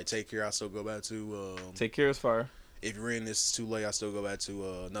album, like Take Care, I still go back to. Take Care is fire. If You're In This Is Too Late, I still go back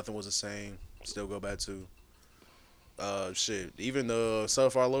to. Nothing Was the Same, still go back to. Shit, even the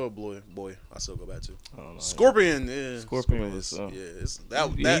Certified Lover Boy, I still go back to. I don't know. Scorpion, yeah. Scorpion was. It's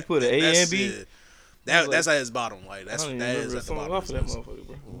he put an A and B. That's at his bottom. Like I that's don't even that is remember at the a song bottom. off of that motherfucker,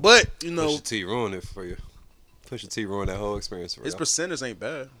 bro. But you know, Pusha T ruined it for you. Pusha T ruined that whole experience for his you. percentage ain't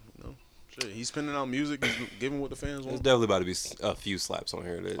bad. You know, shit, he's spinning out music, he's giving what the fans There's want. definitely about to be a few slaps on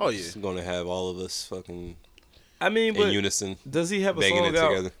here that Oh, yeah. gonna have all of us fucking. I mean, but in unison. Does he have a banging song it out?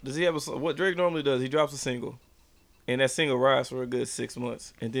 together. Does he have a song? What Drake normally does, he drops a single, and that single rides for a good 6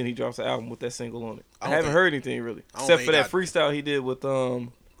 months, and then he drops an album with that single on it. I don't haven't think- heard anything really, I don't except think for that he freestyle he did with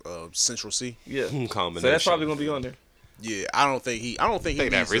Central C. Yeah, so Combination. that's probably gonna be on there. Yeah, I don't think he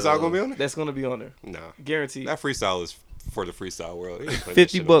Think that needs, freestyle gonna be on there? That's gonna be on there. Nah, guaranteed. That freestyle is for the freestyle world. He ain't putting that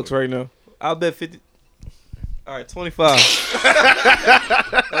shit on $50 there. right now. I'll bet 50. All right, 25.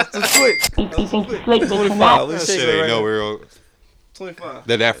 That's too quick. That's too quick. 25. That Let's shit shake it ain't right nowhere now. on. 25.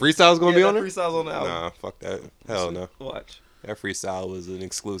 That freestyle's gonna be on there? That freestyle's on the album. Nah, fuck that. Hell no. Watch. That freestyle was an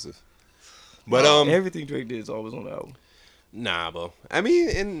exclusive. But everything Drake did is always on the album. Nah, bro. I mean,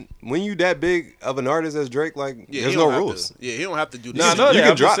 and when you that big of an artist as Drake, like, Yeah, there's he no don't have rules. to- yeah, he don't have to do this. Nah, I know you that. can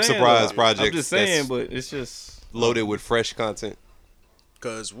I'm drop just saying, surprise though. projects. I'm just saying, that's but it's just loaded with fresh content.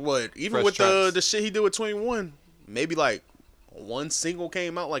 Cause what? Even Fresh with tracks. the shit he did with 21, maybe like one single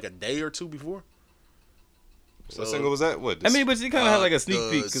came out like a day or 2 before. What single was that? What? I mean, but you kind of had like a sneak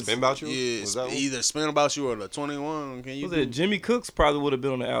peek. the 'cause- Spin About You? Yeah, Was that one? either Spin About You or the 21. Can you? Was it Jimmy Cooks probably would have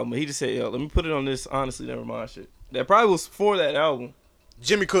been on the album. But he just said, "Yo, let me put it on this." Honestly, never mind. Shit, that probably was for that album.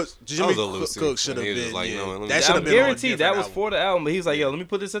 Jimmy Cooks should have And he was been. just like, yeah. no, let me- That should have I'm been. on a guaranteed that different was album. for the album. But he was like, "Yo, let me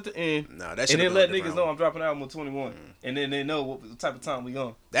put this at the end." Nah, that and should then have let been on a niggas different know I'm dropping an album with 21, and then they know what type of time we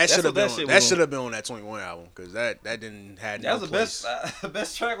on. That should have been. That was should on. have been on that 21 album because that didn't have. That no was the place.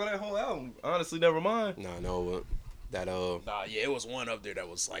 best track on that whole album. Honestly, never mind. Nah, no, but that Nah, yeah, it was one up there that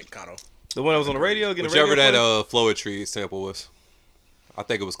was like kind of. The one that was on the radio. Getting whichever radio that play? Floetry sample was. I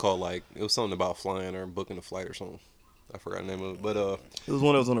think it was called like it was something about flying or booking a flight or something. I forgot the name of it. But it was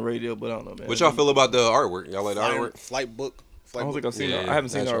one that was on the radio, but I don't know, man. what y'all feel about the artwork? Y'all like the artwork? Flight book. I don't think I've seen it. I haven't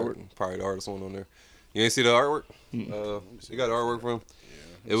seen the that's artwork. right. Probably the artist one on there. You ain't see the artwork? You got the artwork from him?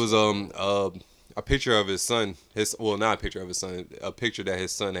 It was a picture of his son. Not a picture of his son. A picture that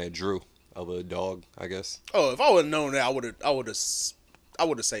his son had drew of a dog, I guess. Oh, if I would have known that, I would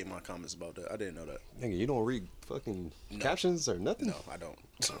have saved my comments about that. I didn't know that. Nigga, you don't read fucking captions or nothing? No, I don't.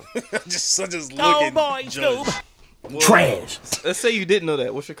 I'm just looking. boy, judge. Trash. Let's say you didn't know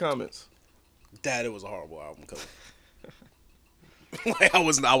that. What's your comments? Dad, it was a horrible album cover. Like I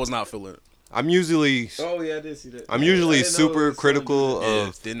was not feeling it. I'm usually. Oh yeah, I did see that. I'm usually super critical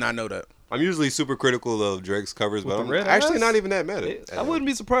of. Did not know that. I'm usually super critical of Drake's covers, but the I'm red actually eyes? not even that mad at I wouldn't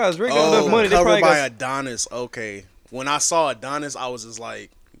be surprised. Drake got enough money. They Covered probably by got. Adonis. Okay, when I saw Adonis, I was just like,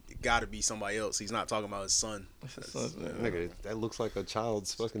 it got to be somebody else. He's not talking about his son. Nigga, that looks like a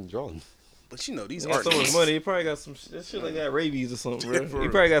child's fucking drawing. But you know these He got so much money. He probably got some shit like that, rabies or something, bro. He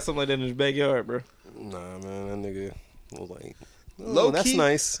probably got something like that in his backyard, bro. Nah, man, that nigga was like, Low that's key,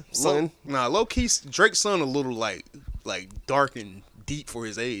 nice, son. Low key, Drake's son a little like dark and deep for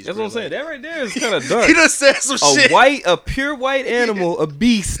his age. That's bro. what I'm saying. Like, That right there is kind of dark. He done said some shit. A pure white animal, a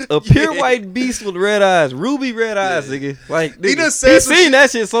beast, a pure white beast with red eyes, ruby red eyes, nigga. Like nigga, He done said some seen shit. that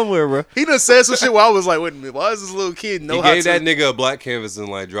shit somewhere, bro. He done said some shit where I was like, wait a minute, why does this little kid know He how gave to? that nigga a black canvas and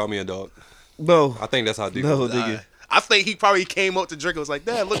like, draw me a dog. No, I think that's how deep. no, it was. nigga. I think he probably came up to Drake and was like,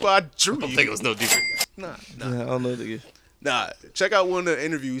 Dad, look what I drew you. I don't think it was no deeper. Nah. Yeah, I don't know, nigga. Nah, check out one of the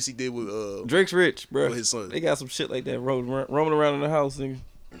interviews he did with Drake's rich, bro. with his son. They got some shit like that roaming around in the house, nigga.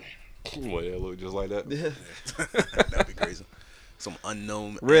 What, that look just like that? Yeah. That'd be crazy. Some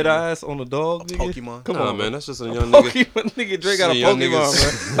unknown Red animal. eyes on the dog, nigga. Pokemon. Come Nah, on, man, bro. that's just a young nigga. Nigga, Drake got a Young Pokemon,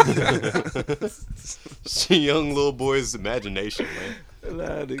 niggas. Young little boy's imagination, man. bro.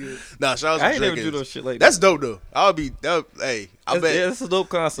 Nah, nigga. Nah, shout out to I ain't Drake. never do no shit like That's that. dope though. I bet. Yeah, that's a dope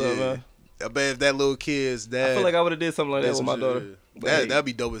concept, man. I bet if that little kid's dad. I feel like I would have did something like that with my daughter. That'd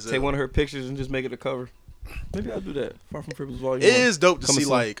be dope as hell. Take one of her pictures and just make it a cover. Maybe I'll do that. Far from Frivolous Volume It 1. is dope to Coming see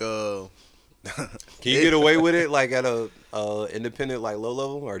soon. like. Can you get away with it like at a independent like low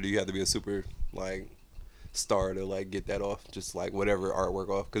level, or do you have to be a super like star to like get that off? Just like whatever artwork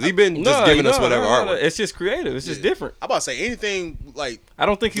off, because he been just giving us whatever artwork. It's just creative. It's just different. I'm about to say anything like. I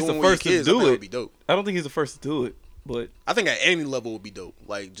don't think he's the doing with first your to kids, I do think it. would be dope. I don't think he's the first to do it, but I think at any level would be dope.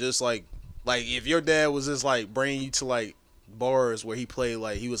 Like just like if your dad was just like bringing you to like bars where he played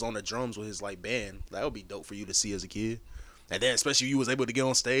like he was on the drums with his like band, that would be dope for you to see as a kid. And then especially if you was able to get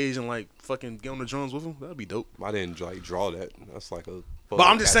on stage and like fucking get on the drums with him, that'd be dope. I didn't like draw that. That's like a. But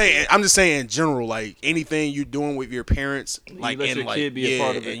I'm just saying in general, like anything you're doing with your parents, like let and your like kid be a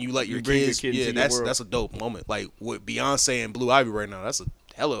part of it. and you let You your bring your kids, kid into your world. that's a dope moment. Like with Beyonce and Blue Ivy right now, that's a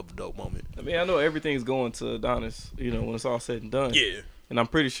hell of a dope moment. I mean, I know everything's going to Adonis, you know, when it's all said and done. Yeah. And I'm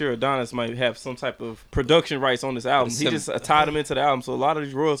pretty sure Adonis might have some type of production rights on this album. He just tied him into the album, so a lot of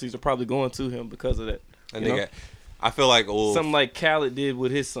these royalties are probably going to him because of that. And they got, I feel like something like Khaled did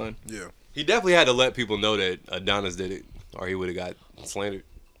with his son. Yeah. He definitely had to let people know that Adonis did it, or he would have got slandered.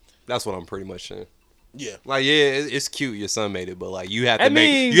 That's what I'm pretty much saying. Yeah. Like, yeah, it's cute your son made it, but like you have to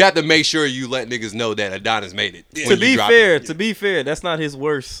make sure you let niggas know that Adonis made it. To be fair, that's not his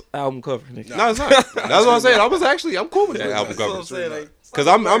worst album cover. Nigga. No, it's not. That's what I'm saying. I'm cool with that album cover. Because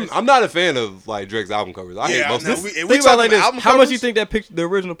I'm not a fan of like Drake's album covers. I hate most of them. Think about it like this: how much you think that picture, the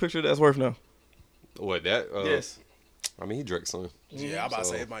original picture, that's worth now? What that? Yes. I mean, he Drake's son. Yeah, I'm about to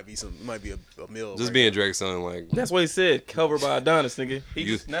say it might be a mill. Just being Drake's son, like that's what he said. Covered by Adonis, nigga.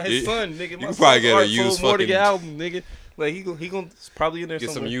 Not his son, nigga. You My can probably son's get a art used sold more to fucking get album, nigga. Like he gonna probably in there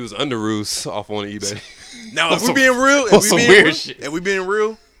get somewhere. some used underoos off on eBay. Now, if we being real, if we being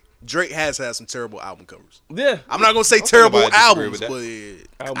real, Drake has had some terrible album covers. Yeah, I'm not gonna say terrible albums,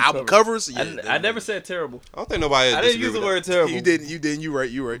 but album covers. Yeah, I never said terrible. I don't think nobody. I didn't use the word terrible. You didn't.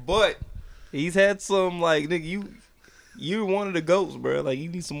 You right. But he's had some like nigga. You're one of the goats, bro. Like you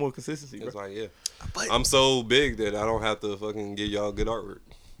need some more consistency, bro. It's like I'm so big that I don't have to fucking give y'all good artwork.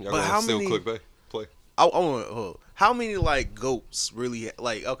 Y'all But gonna still click play. I want how many like goats really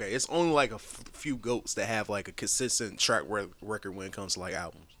like? Okay, it's only like a few goats that have like a consistent track record when it comes to like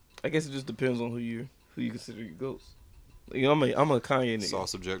albums. I guess it just depends on who you consider your goats. You know, I'm a Kanye nigga. It's all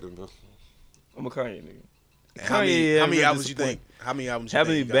subjective, man. I'm a Kanye nigga. And how many albums you think? How many albums? How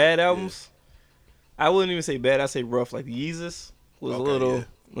many bad albums? I wouldn't even say bad. I'd say rough. Like Yeezus was a little.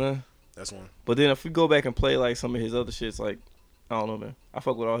 That's one. But then if we go back and play like some of his other shits, like I don't know, man. I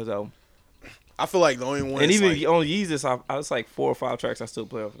fuck with all his albums. I feel like the only one. And even on Yeezus, I was like 4 or 5 tracks I still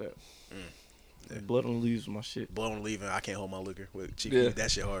play off of that. Blood on the Leaves was my shit. Blood on the Leaves. I Can't Hold My Liquor with Chief. That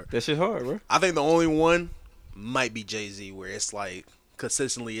shit hard. That shit hard, bro. I think the only one might be Jay-Z, where it's like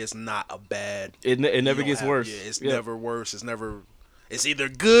consistently it's not a bad. It never gets worse. Yeah, it's never worse. It's never. It's either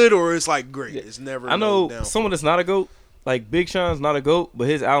good or it's like great. It's never. I know down. someone that's not a GOAT. Like Big Sean's not a GOAT, but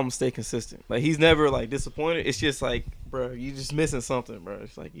his albums stay consistent. Like he's never like disappointed. It's just like, bro, you just missing something, bro.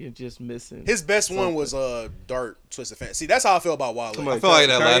 It's like you're just missing. His best one was Dark Twisted Fantasy. See, that's how I feel about Wale. I feel like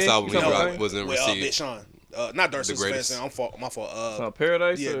that last album he dropped wasn't received. Big Sean. Not Dark Twisted Fantasy. My fault.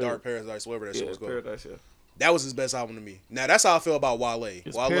 Paradise. Yeah, Dark Paradise. Whatever that shit was called. Paradise. Yeah. That was his best album to me. Now that's how I feel about Wale.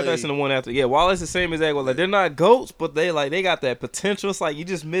 It's Paradise and the one after. Yeah, Wale's the same exact one. Like they're not GOATs, but they got that potential. It's like you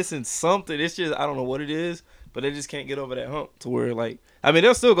just missing something. It's just I don't know what it is. But they just can't get over that hump to where, like, I mean,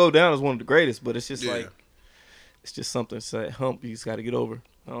 they'll still go down as one of the greatest, but it's just like, it's just something, it's that hump you just got to get over.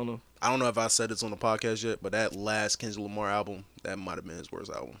 I don't know. I don't know if I said this on the podcast yet, but that last Kendrick Lamar album, that might have been his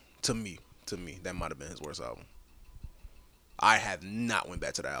worst album. To me, that might have been his worst album. I have not went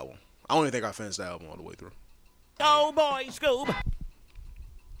back to the album. I don't even think I finished the album all the way through. Oh, boy, Scoob.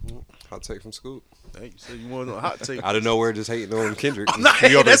 Hot take from Scoop. Hey, you said you wanted a hot take. Out of nowhere, just hating on Kendrick. I'm not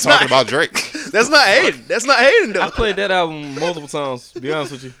We over that's talking not- about Drake. That's not hating. That's not hating, though. I played that album multiple times, to be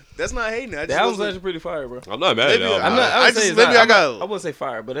honest with you. That's not hating. The album's actually pretty fire, bro. I'm not mad at that. I wouldn't say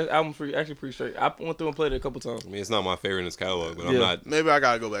fire, but that album's actually pretty straight. I went through and played it a couple times. I mean, it's not my favorite in his catalog, but I'm not. Maybe I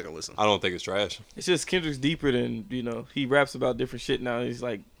gotta go back and listen. I don't think it's trash. It's just Kendrick's deeper than, he raps about different shit now. He's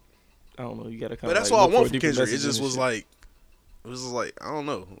like, I don't know, you gotta kind of. But that's what I want from Kendrick. It just was like, I don't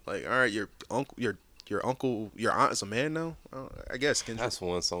know. Like, all right, your aunt is a man now. I guess Kendrick. That's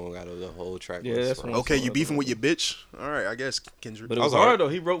one song out of the whole track. Yeah, list, that's bro. one Okay, song you out beefing of with your bitch. All right, I guess Kendrick. But it was hard though.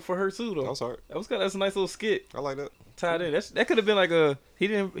 He wrote for her too though. That was hard. That's a nice little skit. I like that. Tied in. That could have been like a. He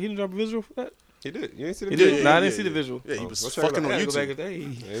didn't drop a visual for that. He did. You didn't see the He video? did. Nah, I didn't see the visual. Yeah, he was What's fucking your- on I gotta go YouTube. back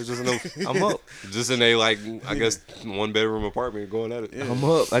and It was just in a, I'm up. just in a like I guess 1-bedroom apartment going at it. I'm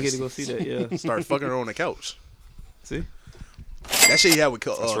up. I get to go see that. Yeah. Start fucking her on the couch. See. That shit he had with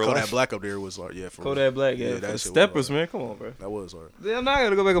That's real Kodak life. Black up there was like, yeah, for Kodak Black. Yeah. that For shit Steppers, was hard. man. Come on, bro. That was hard. Yeah, now I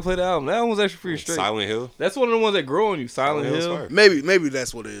gotta go back and play the album. That one was actually pretty straight. Silent Hill. That's one of the ones that grow on you. Silent Hill's Hill. fire. Maybe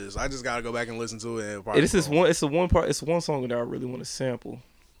that's what it is. I just gotta go back and listen to it. And probably This is one. It's a one part. It's one song that I really want to sample,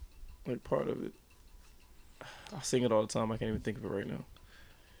 like part of it. I sing it all the time. I can't even think of it right now.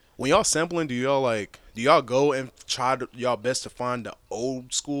 When y'all sampling, do y'all go and try y'all best to find the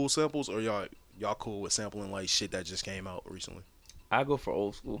old school samples, or y'all cool with sampling like shit that just came out recently? I go for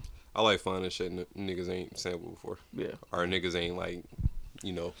old school. I like finding shit niggas ain't sampled before. Yeah. Or niggas ain't like,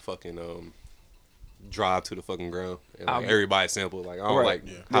 fucking drive to the fucking ground and like, everybody sample. Like I don't like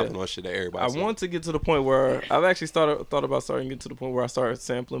hopping on shit that everybody. I sample. want to get to the point where I've actually thought about starting to get to the point where I started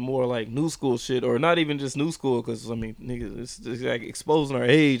sampling more like new school shit, or not even just new school, because I mean, niggas, it's like exposing our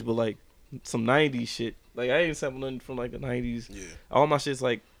age, but like some 90s shit. Like I ain't sampling nothing from like the 90s. Yeah. All my shit's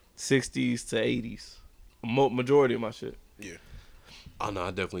like 60s to 80s. Majority of my shit. Yeah. Oh no,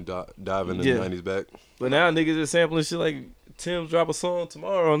 I definitely dive into Yeah. the 90s back. But now niggas is sampling shit like Tim's drop a song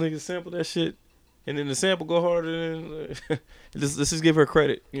tomorrow, niggas sample that shit. And then the sample go harder than let's just give her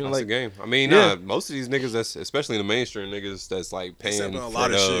credit. You know, That's like a game. I mean, yeah. most of these niggas, that's especially the mainstream niggas, that's like paying sampling a for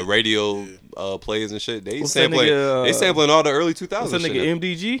lot of the shit. radio plays and shit. They What's that sampling. nigga, They sampling all the early 2000s. what's that shit nigga now.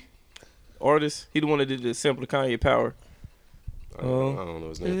 MDG? Artist. He the one that did the sample of Kanye Power. I don't know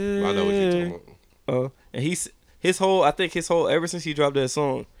his name. But I know what you're talking about. And his whole ever since he dropped that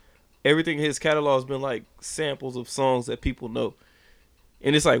song, everything in his catalog has been like samples of songs that people know.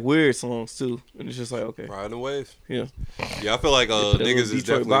 And it's like weird songs too. And it's just like, okay. Riding the wave. Yeah. Yeah, I feel like They put that niggas little is Detroit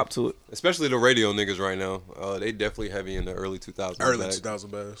definitely bop to it. especially the radio niggas right now. They definitely heavy in the early 2000s. Early back. 2000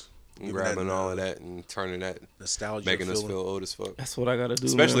 bass. And grabbing all of that and turning that nostalgia, making us feeling. feel old as fuck. That's what I gotta do.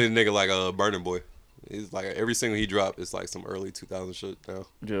 Especially man. a nigga like Burning Boy. He's like every single he dropped is like some early 2000 shit now.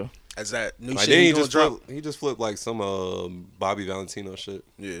 Yeah. As that new Like shit then he he gonna just drop. flipped, he just flipped like some Bobby Valentino shit.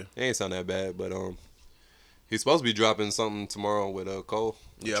 Yeah. It ain't sound that bad, but he's supposed to be dropping something tomorrow with Cole.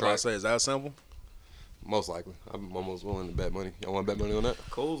 Yeah, I'm about to say, is that a sample? Most likely. I'm almost willing to bet money. Y'all want to bet money on that?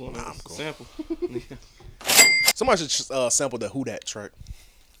 Cole's on that sample. Somebody should sample the Who Dat track.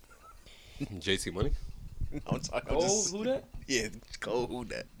 JT Money? I'm talking Cole, who that? Yeah, Cole Who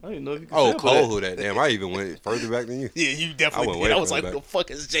Dat. I didn't know if you could Oh, sample Cole that. Who That? Damn, I even went further back than you. Yeah, you definitely went did. way I was further like, back. the fuck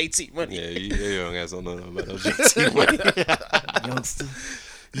is JT Money? Yeah, you don't guys don't know nothing about no JT Money. Youngster.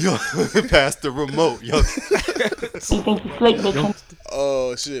 Yo, pass the remote, yo.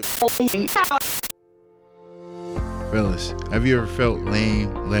 Oh, shit. Fellas, have you ever felt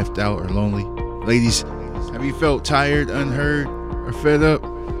lame, left out, or lonely? Ladies, have you felt tired, unheard, or fed up?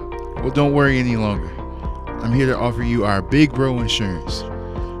 Well, don't worry any longer. I'm here to offer you our Big Bro Insurance.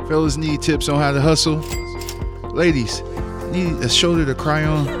 Fellas need tips on how to hustle. Ladies, need a shoulder to cry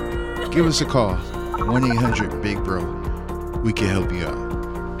on? Give us a call. 1-800-BIG-BRO. We can help you out.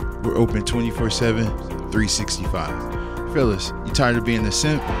 We're open 24/7, 365. Fellas, you tired of being a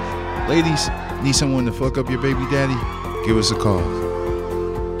simp? Ladies, need someone to fuck up your baby daddy? Give us a call.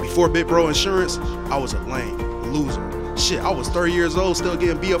 Before Big Bro Insurance, I was a lame loser. Shit, I was 30 years old, still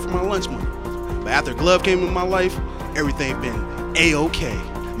getting beat up for my lunch money. But after Glove came in my life, everything been A-OK.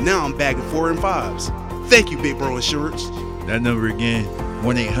 Now I'm bagging 4 and 5s. Thank you, Big Bro Insurance. That number again,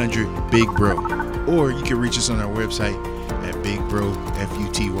 1-800-BIG-BRO. Or you can reach us on our website at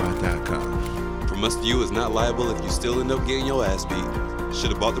bigbrofutY.com. From us to you is not liable if you still end up getting your ass beat.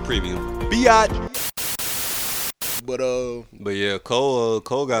 Should have bought the premium. Biatch. But yeah, Cole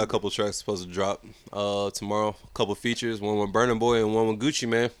got a couple tracks supposed to drop tomorrow. A couple features, one with Burna Boy and one with Gucci,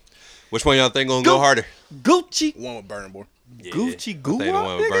 man. Which one y'all think gonna go harder? Gucci. One with Burna Boy. Yeah, Gucci, I think the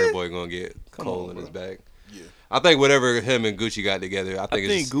one with Burna Boy gonna get Cole in his bag. Yeah. I think whatever him and Gucci got together, I think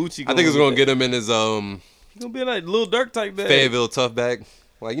it's gonna get him in his He gonna be like Lil Durk type bag. Fayetteville tough bag.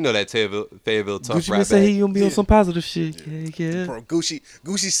 Like, you know that Fayetteville tough Gucci rap been say bag. he gonna be on some positive shit. Yeah. Bro,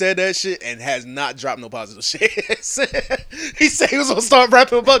 Gucci said that shit and has not dropped no positive shit. He said he was gonna start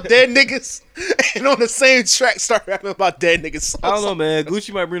rapping about dead niggas, and on the same track start rapping about dead niggas. I don't know, man.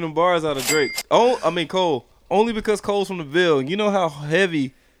 Gucci might bring them bars out of Drake. Cole. Only because Cole's from the Ville. You know how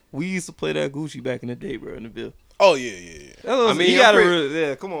heavy we used to play that Gucci back in the day, bro, in the Ville. Oh, yeah. I mean,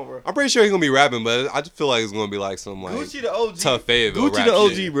 yeah, come on, bro. I'm pretty sure he's gonna be rapping, but I just feel like it's gonna be like some like Gucci the OG. tough Fayetteville Gucci rap the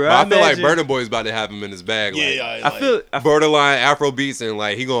OG, shit. bro. But I feel like imagine- Burna Boy's about to have him in his bag. Yeah, like, I feel borderline Afro beats, and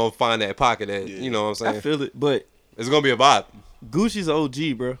like he gonna find that pocket that you know what I'm saying. I feel it, but it's gonna be a vibe. Gucci's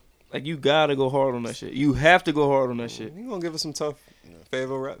OG, bro. Like, you gotta go hard on that shit. You have to go hard on that shit. He gonna give us some tough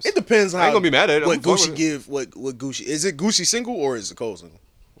Fayetteville raps. It depends I how. ain't gonna be mad at it. What I'm fuck Gucci with it. give? What Gucci is it? Gucci single or is it Cole single?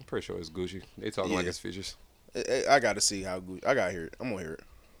 I'm pretty sure it's Gucci. They talking like it's features. I gotta see how Gucci. I gotta hear it. I'm gonna hear it.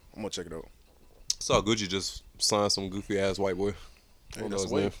 I'm gonna check it out. Saw Gucci just sign some goofy ass white boy. I don't know that's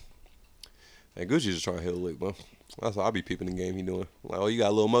his white. name. And Gucci just trying to hit a lick, bro. That's what I be peeping the game he doing. Like, oh, you got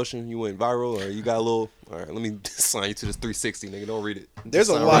a little motion, you went viral, or you got a little. All right, let me sign you to this 360, nigga. Don't read it. There's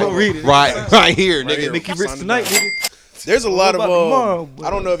a Sign lot. Right, right here, Right nigga. here. Mickey Rich tonight, nigga. There's a lot of What about tomorrow, I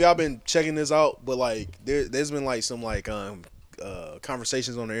don't know if y'all been checking this out, but like there's been like some like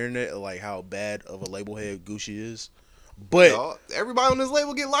conversations on the internet of like how bad of a label head Gucci is. But everybody on this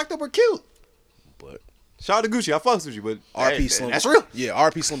label get locked up or killed. But shout out to Gucci, I fucks with you, but RP Slim, that's real. Yeah,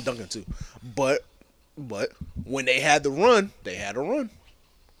 RP Slim Duncan too. But when they had the run, they had a run.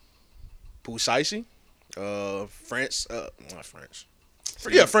 Pooh Shiesty, French, not French.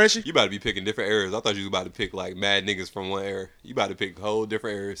 Yeah, Frenchie. You about to be picking different eras. I thought you was about to pick like mad niggas from one era. You about to pick whole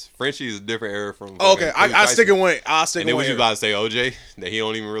different eras. Frenchie is a different era from. Okay, I stick in one. I'll stick and in then one. what you era. about to say, OJ? That he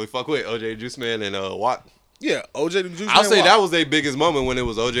don't even really fuck with OJ Juice Man and Watt. Yeah, OJ the Juice I'll Man, say Watt. that was their biggest moment when it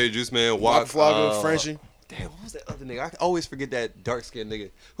was OJ Juice Man, Watt, Flocka, Frenchie. Damn, what was that other nigga? I always forget that dark skinned nigga.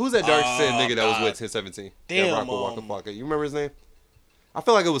 Who's that dark skinned nigga that was with 1017? Damn, that Waka Flocka. You remember his name? I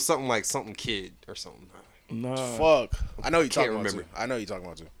feel like it was something like something kid or something. Nah. Fuck. I know you talking about remember. too. I know you talking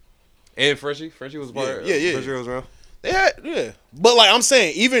about too. And Frenchie was a part. Yeah. Frenchie was around. Yeah. But like I'm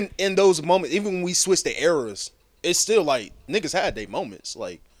saying, even in those moments, even when we switched the eras, it's still like niggas had their moments.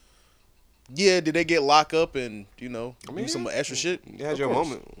 Like, yeah, did they get locked up and do some extra shit? You had Of your course.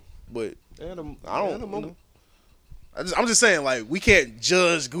 moment. But I don't know. I'm just saying, like, we can't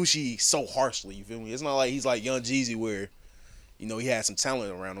judge Gucci so harshly. You feel me? It's not like he's like Young Jeezy where, he had some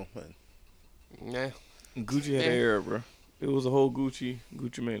talent around him. But Yeah. Gucci had an era, bro. It was a whole Gucci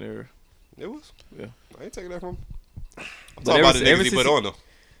Mane era. It was? Yeah. I ain't taking that from him. I'm But talking about the ever niggas he since put on, though.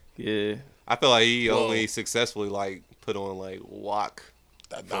 Yeah. I feel like he only successfully, like, put on, like, Walk.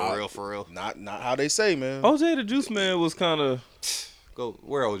 For real. Not how they say, man. OJ the Juice Man was kind of. Go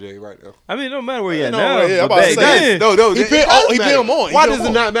where OJ right now. I mean, it don't matter where he at No, now. yeah, I'm but about to back say, then, No, he it put does him matter. on. Why does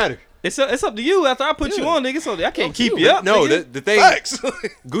it not matter? It's up to you. After I put you on, nigga, so I can't keep you up. No, nigga. the thing. Facts.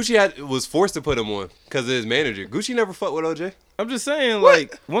 Gucci was forced to put him on because of his manager. Gucci never fucked with OJ. I'm just saying,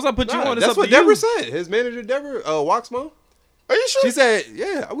 like, once I put you on, it's that's up what to you. Deborah said. His manager, Deborah Waxmo. Are you sure? She said,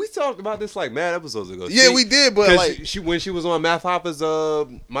 "Yeah, we talked about this like mad episodes ago." Yeah, we did, but like, she when she was on Math Hopper's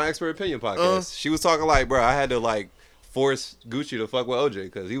My Expert Opinion podcast, she was talking like, "Bro, I had to like force Gucci to fuck with OJ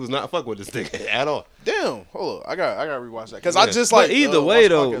because he was not fuck with this nigga at all." damn, hold up, I got to rewatch that because Yeah. I just But like either way watched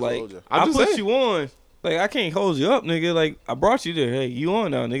though, podcasts with like OJ. I'm I just put saying. you on. Like, I can't hold you up, nigga. Like, I brought you there. Hey, you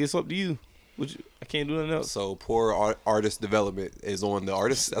on now, nigga. It's up to you. I can't do nothing else. So poor artist development is on the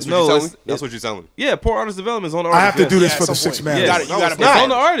artist. That's what No, you're telling me. it's- That's what you're telling me. Yeah, poor artist development is on the I artist. have to do this Yeah, for at the some 6 point. man. You got to No, blame it's not. on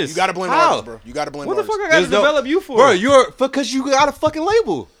the artist. You got to blame the How? artist, bro. You got to blame What the the fuck artist. I got to There's no- develop you for? Bro, because you got a fucking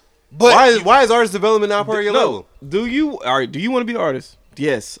label. But Why is artist development not part of your No. label? Do you want to be the artist?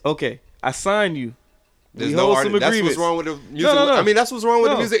 Yes. Okay. I signed you.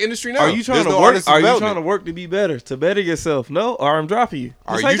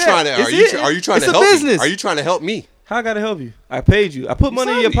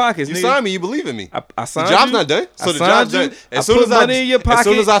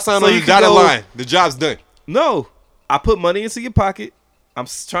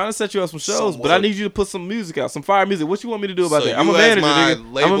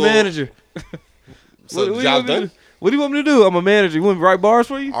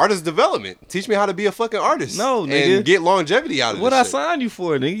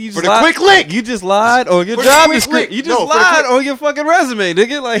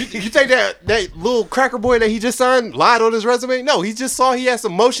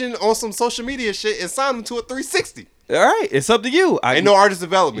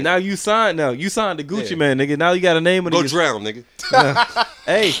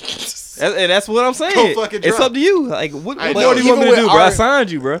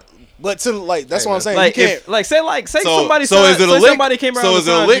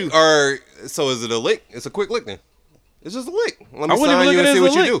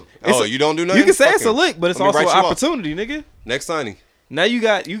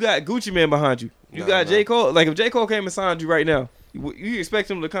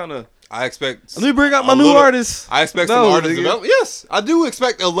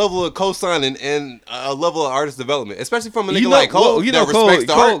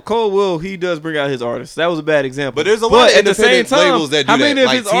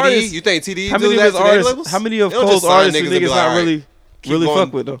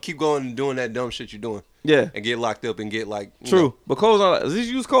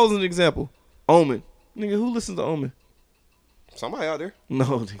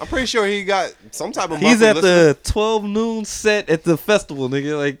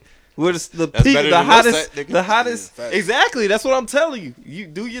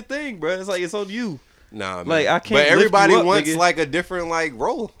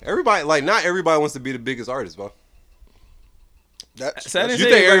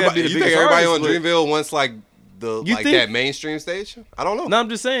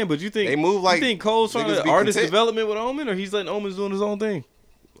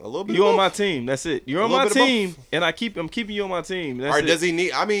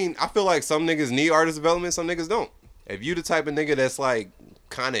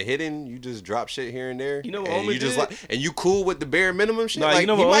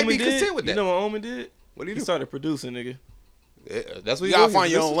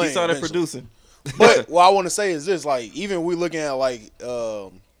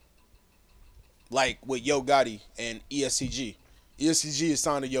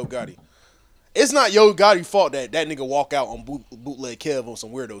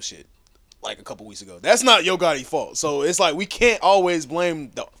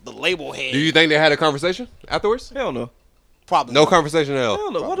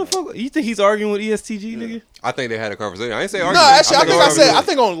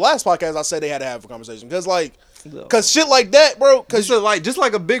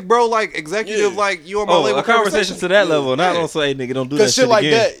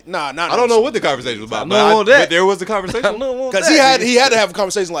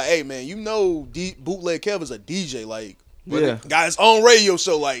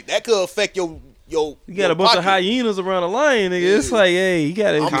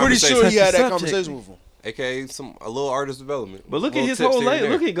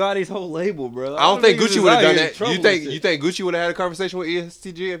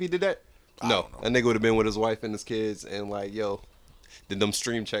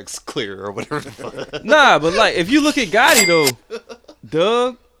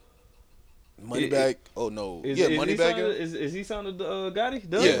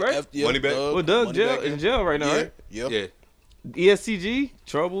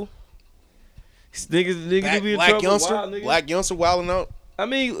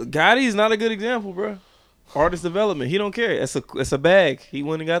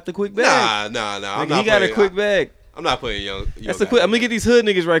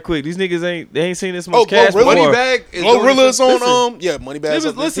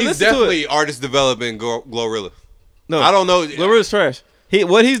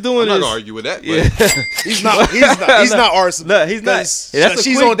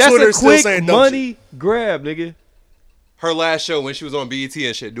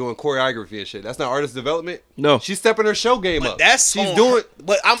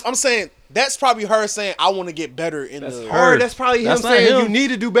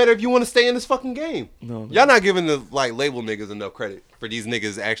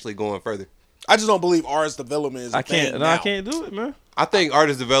 either. I just don't believe artist development is. I can't. No, I can't do it, man. I think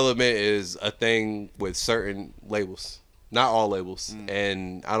artist development is a thing with certain labels, not all labels,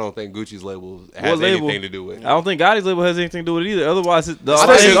 and I don't think Gucci's label has anything to do with it. I don't think Gotti's label has anything to do with it either. Otherwise, I think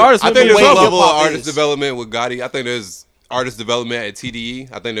there's a level of artist is. development with Gotti. I think there's artist development at TDE.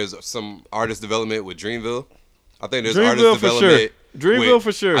 I think there's some artist development with Dreamville. I think there's artist Dreamville for development. sure. Dreamville with,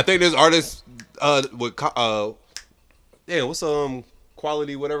 for sure. I think there's artists with what's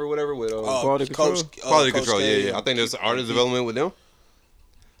quality whatever with quality control. Quality Coach control. K. Yeah. I think there's artist development with them.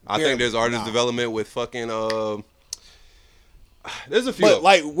 I think there's artist development with fucking. There's a few. But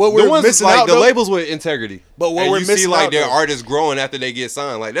like what we're missing like out, the though, labels with integrity. But what and we're you missing see like out, their though, artists growing after they get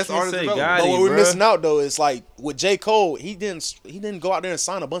signed. Like that's artist development. but what we're missing out though is like with J. Cole, he didn't go out there and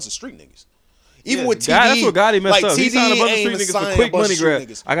sign a bunch of street niggas. Even with TD, that's what Gotti messed like, up. He TD signed a bunch of ain't street niggas signed for a quick bunch money of street grab.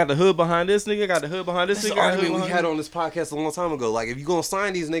 niggas. I got the hood behind this nigga. Got the hood behind this That's nigga. the argument we had on this podcast a long time ago. Like, if you gonna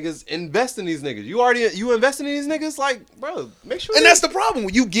sign these niggas, invest in these niggas. You investing in these niggas, like, bro, make sure. And that's the problem.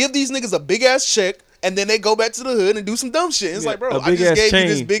 You give these niggas a big ass check, and then they go back to the hood and do some dumb shit. It's like, bro, I just gave you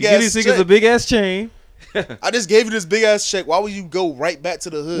this big ass these niggas check. a big ass chain. I just gave you this big ass check. Why would you go right back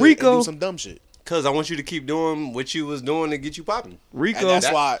to the hood Rico. and do some dumb shit? Because I want you to keep doing what you was doing to get you popping. Rico. And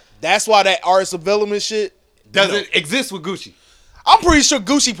that's why that artist development shit doesn't exist with Gucci. I'm pretty sure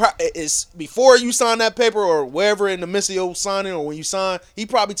Gucci is before you sign that paper or wherever in the midst of your signing or when you sign, he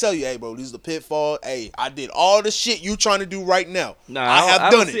probably tell you, hey, bro, this is the pitfall. Hey, I did all the shit you trying to do right now. Nah, I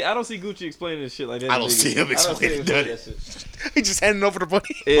have done it. I don't see Gucci explaining this shit like that. I don't see him explaining that shit. He just handing over the money.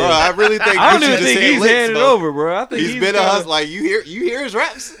 Yeah. Bro, I really think I don't Gucci even just think said he's licks, handing bro. over, bro. I think he's been a hustler. Like you hear his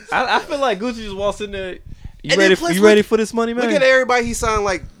raps. I feel like Gucci just walks in there. You And ready? then plus, You ready for this money, man? Look at everybody he signed,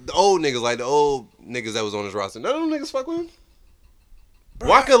 like the old niggas, like the old niggas that was on his roster. None of them niggas fuck with him.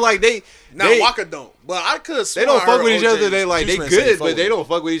 Waka, like Waka don't. But I could. They don't fuck with each other. They like they good, but they don't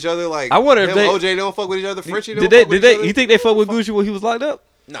fuck with each other. Like I wonder if him, they OJ don't fuck with each other. Frenchie don't did they? fuck with Did each they? other. You think they fuck with Gucci when he was locked up?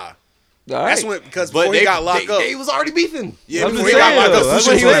 Nah. That's when because before he got locked up, They was already beefing. Yeah, I'm before just he got saying, locked up, that's Gucci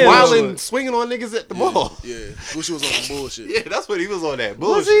when he was was like wilding, swinging on niggas at the mall. Yeah, Gucci was on some bullshit. Yeah, that's what he was on that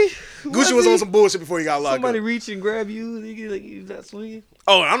Was bullshit. he? Gucci was on some bullshit before he got locked Somebody up. reach and grab you, nigga, like you not swinging.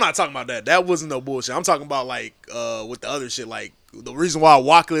 Oh, I'm not talking about that. That wasn't no bullshit. I'm talking about like with the other shit. Like the reason why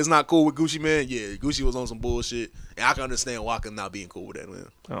Waka is not cool with Gucci, man. Yeah, Gucci was on some bullshit, and I can understand Waka not being cool with that, man.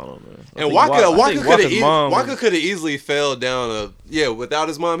 I don't know, man. And Waka could have easily fell down. Without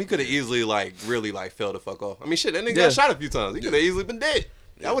his mom, he could have easily really fell the fuck off. I mean, shit, that nigga got shot a few times. He could have easily been dead.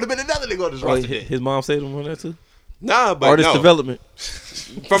 That would have been another nigga on this roster. His mom saved him on that too. Nah, but artist no. development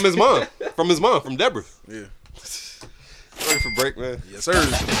from his mom, from Deborah. Yeah. Ready for break, man? Yes, sir.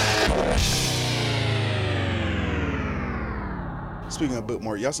 Speaking of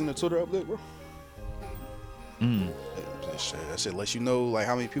bookmark, y'all seen the Twitter update, bro? That shit lets you know like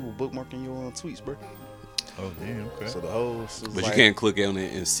how many people bookmarking your tweets, bro. Oh damn, okay. So the whole, But you can't click on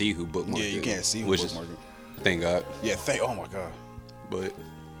it and see who bookmarked it. Yeah, you can't see who which is, bookmarked it. Thank God. Yeah, oh my God. But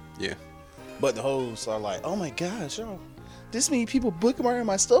yeah. But the hoes are like, oh my gosh, y'all, this many people bookmarking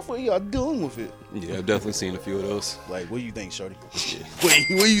my stuff. What y'all doing with it? Yeah, I've definitely seen a few of those. Like, what do you think, shorty? Yeah. What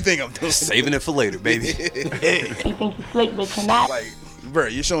do you think I'm doing? Saving it for later, baby. You think you slick, but cannot. Like, bro,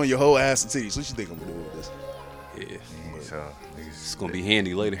 you're showing your whole ass and titties. What you think I'm gonna do with this? Yeah. So it's gonna be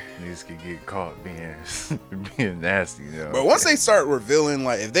handy later. Niggas could get caught being nasty, you know. But once they start revealing,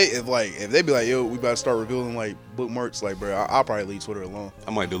 like, if they be like, yo, we about to start revealing like bookmarks, like, bro, I'll probably leave Twitter alone.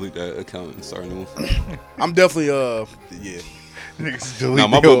 I might delete that account and start a new one. I'm definitely yeah. Niggas delete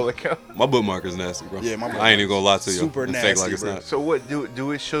nah, the whole account. My bookmarker's nasty, bro. Yeah, my I ain't even gonna lie to you. Super and nasty, fake like it's bro. not. So what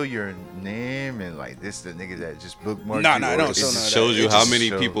do it show your name and like this the nigga that just bookmarked? Nah, you, it or don't It show just none of shows that. you It how just many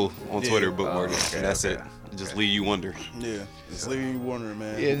show- people on Twitter bookmarked it. okay, And that's okay. it. Just leave you wonder. Yeah, just leave you wondering,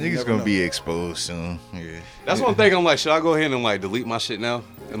 man. Yeah, You niggas never gonna know. be exposed soon. Yeah. That's one thing I'm like, should I go ahead and like delete my shit now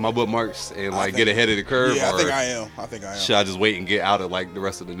and my bookmarks and like get ahead of the curve? Yeah, or I think I am. should I just wait and get out of like the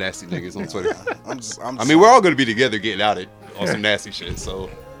rest of the nasty niggas on Twitter? I'm I mean, we're all gonna be together getting out on some nasty shit, so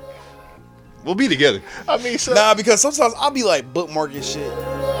we'll be together. I mean, so nah, because sometimes I'll be like bookmarking shit.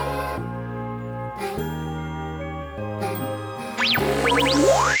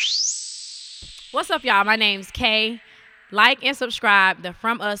 What's up, y'all? My name's Kay. Like and subscribe the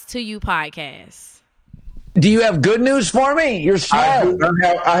From Us to You podcast. Do you have good news for me? You're slow.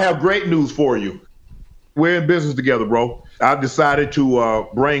 I have great news for you. We're in business together, bro. I've decided to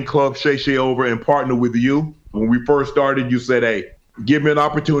bring Club Shay Shay over and partner with you. When we first started, you said, hey, give me an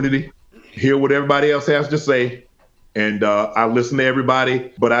opportunity, hear what everybody else has to say. And I listened to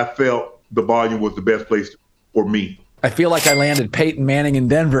everybody, but I felt the volume was the best place for me. I feel like I landed Peyton Manning in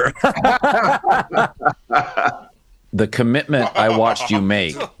Denver. the commitment I watched you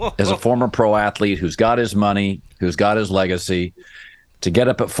make as a former pro athlete who's got his money, who's got his legacy, to get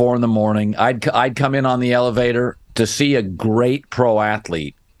up at 4 a.m. I'd come in on the elevator to see a great pro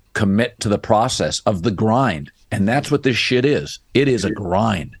athlete commit to the process of the grind. And that's what this shit is. It is a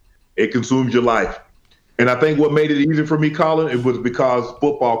grind. It consumes your life. And I think what made it easy for me, Colin, it was because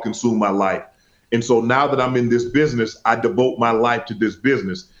football consumed my life. And so now that I'm in this business, I devote my life to this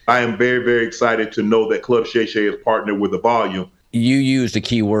business. I am very, very excited to know that Club Shay Shay is partnered with The Volume. You used a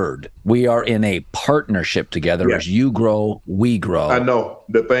key word. We are in a partnership together. Yeah. As you grow, we grow. I know.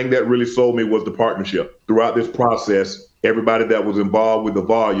 The thing that really sold me was the partnership. Throughout this process, everybody that was involved with The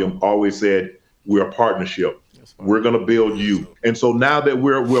Volume always said, we're a partnership. We're going to build you. And so now that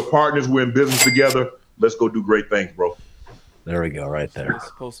we're partners, we're in business together, let's go do great things, bro. There we go, right there. It's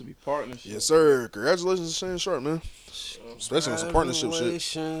supposed to be partnership. Yes, sir. Congratulations to Shannon Sharp, man. Especially on some partnership shit.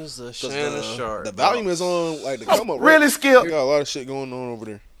 Congratulations to Shannon Sharp. The volume is on like the come up. Really, Skip? They got a lot of shit going on over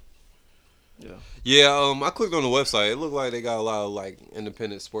there. Yeah, I clicked on the website. It looked like they got a lot of like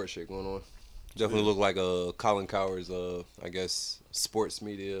independent sports shit going on. Definitely looked like Colin Cowherd's I guess sports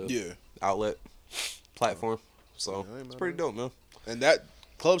media outlet platform. So it's pretty dope, man. And that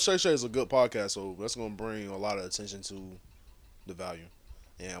Club Shay Shay is a good podcast, so that's gonna bring a lot of attention to the value.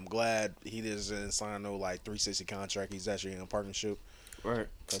 And I'm glad he didn't sign no like 360 contract. He's actually in a partnership. Right.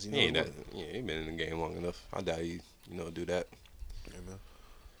 Cause He ain't been in the game long enough. I doubt he do that. Yeah, man.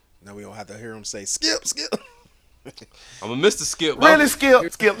 Now we don't have to hear him say skip. I'm a Mr. Skip. Really,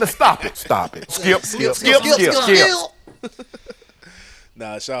 Skip? Let's stop it. Stop it. Skip.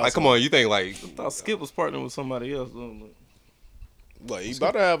 Nah, shout out. Like, come on, you think like I thought Skip was partnering with somebody else. Like he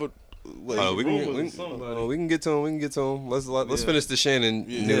about to have a. we can get to him. Let's finish the Shannon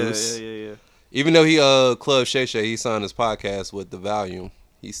news. Yeah. Even though he Club Shay Shay, he signed his podcast with The Volume.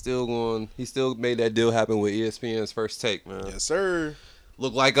 He still made that deal happen with ESPN's First Take, man. Yes, sir.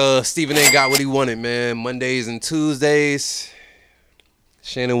 Look like Stephen A got what he wanted, man. Mondays and Tuesdays.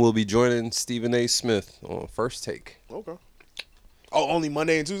 Shannon will be joining Stephen A. Smith on First Take. Okay. Oh, only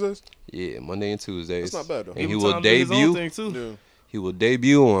Monday and Tuesdays? Yeah, Monday and Tuesdays. That's not bad though. And he will debut. He will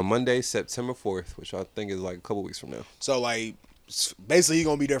debut on Monday, September 4th, which I think is like a couple weeks from now. So like, basically, he's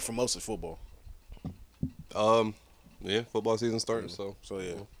gonna be there for most of football. Yeah, football season starting, so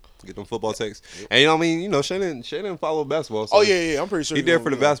yeah, get them football takes. And I mean, Shannon follow basketball. So yeah, I'm pretty sure he's there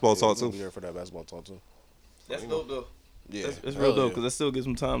for the basketball talk too. Be there for that basketball talk too. That's dope though. Yeah, it's real dope because that still gives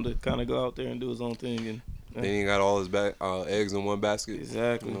him time to kind of go out there and do his own thing and. Then he got all his eggs in one basket.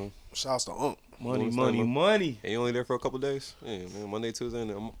 Exactly. Shouts to Unc. Money. And he only there for a couple days. Yeah, man. Monday, Tuesday, and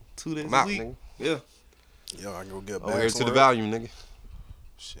then 2 days a week. Nigga. Yeah. Yo, I can go get back. Over here to The Volume, nigga.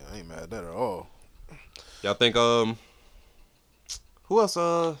 Shit, I ain't mad at that at all. Y'all think who else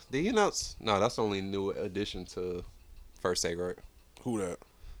did he announce? No, that's the only new addition to First Take, right? Who that?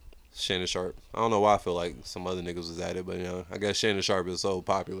 Shannon Sharp. I don't know why I feel like some other niggas was at it, but I guess Shannon Sharp is so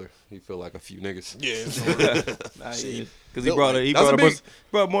popular. He feel like a few niggas. Yeah. Because he brought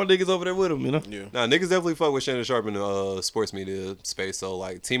more niggas over there with him, Yeah. Nah, niggas definitely fuck with Shannon Sharp in the sports media space. So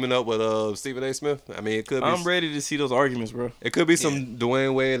like teaming up with Stephen A. Smith. I mean, it could be. I'm ready to see those arguments, bro. It could be some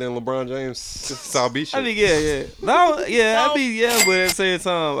Dwayne Wade and LeBron James South Beach shit. I think yeah. But at the same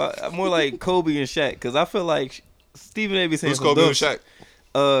time, I'm more like Kobe and Shaq because I feel like Stephen A. be saying Who's some Kobe dumb and Shaq?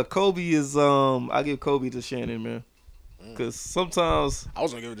 Kobe is I give Kobe to Shannon, man. Cause sometimes I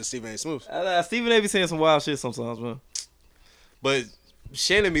was gonna give it to Stephen A. Smith. Stephen A. be saying some wild shit sometimes, man. But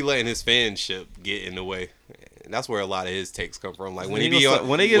Shannon be letting his fanship get in the way. And that's where a lot of his takes come from. Like when he be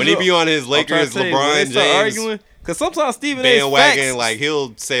on his Lakers, LeBron James arguing. Cause sometimes Stephen A. bandwagon, facts, like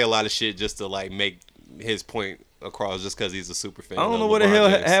he'll say a lot of shit just to like make his point across just because he's a super fan. I don't know where the hell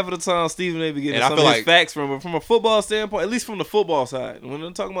half of the time Stephen A. be getting some of his facts from, but from a football standpoint, at least from the football side. When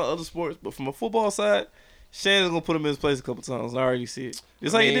I'm talking about other sports, but from a football side, Shannon's gonna put him in his place a couple times. I already see it.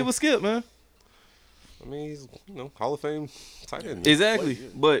 Just like he did with Skip, man. I mean, he's Hall of Fame tight end. Exactly,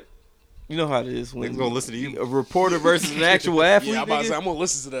 but you know how it is when he's gonna listen to you, a reporter versus an actual athlete. Yeah, I'm about to say I'm gonna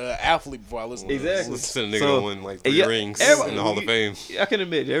listen to the athlete before I listen. Exactly. Listen to the nigga that won like 3 rings in the Hall of Fame. I can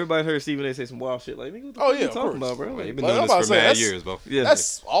admit, everybody heard Stephen A. say some wild shit. Like, nigga, what the fuck you talking about, bro? Like, you've been doing this for mad years, bro. Yeah,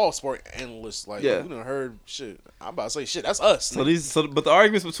 that's all sport analysts. Like, we done heard shit. I'm about to say shit. That's us. But the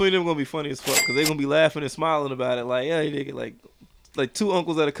arguments between them gonna be funny as fuck because they gonna be laughing and smiling about it. Like, yeah, nigga, like two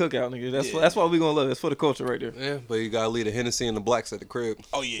uncles at a cookout, nigga. That's why we gonna love it. It's for the culture right there. Yeah, but you gotta leave the Hennessy and the blacks at the crib.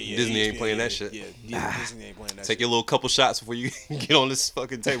 Oh yeah. Disney ain't playing that shit. Yeah, Disney ain't playing that. Take your little couple shots before you get on this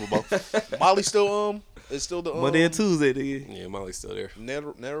fucking table, bro. Molly still it's still the Monday and Tuesday, nigga. Yeah, Molly's still there.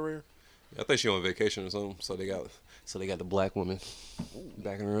 Never. I think she on vacation or something. So they got the black woman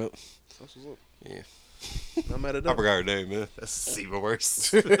backing her up. That's what's up. Yeah. I'm mad at I them. forgot her name, man. That's even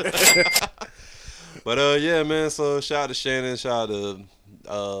worse. But yeah, man. So shout out to Shannon. Shout out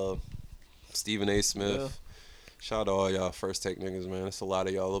to Stephen A. Smith. Yeah. Shout out to all y'all First Take niggas, man. It's a lot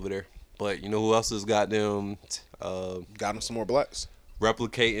of y'all over there. But you know who else has got them? Got them some more blacks.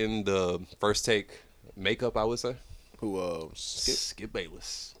 Replicating the First Take makeup, I would say. Who? Skip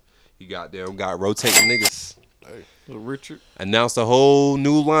Bayless. He got rotating niggas. Hey. Richard Announced a whole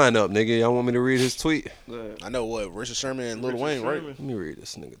new lineup, nigga. Y'all want me to read his tweet? I know what Richard Sherman and Lil Wayne, right? Let me read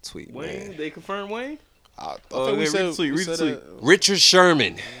this nigga tweet, Wayne, man. they confirmed Wayne? I think we said, read the tweet. Richard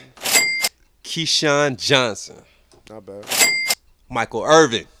Sherman, Keyshawn Johnson, Not bad. Michael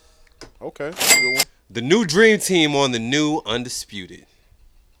Irvin. Okay, that's a good one. The new Dream Team on the new Undisputed.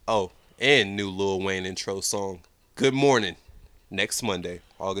 Oh, and new Lil Wayne intro song. Good Morning. Next Monday,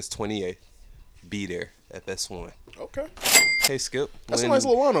 August 28th. Be there, FS1. Okay. Hey, Skip. That's a nice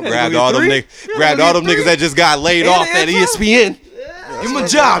little lineup. Grabbed all them niggas that just got laid off at ESPN. Give him a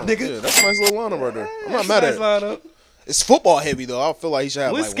job, nigga. Yeah, that's a nice little lineup right there. I'm not mad at it. It's football heavy though. I feel like he should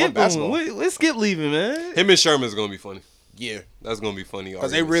have like one basketball. Where's Skip leaving, man? Him and Sherman's gonna be funny. Yeah, that's gonna be funny.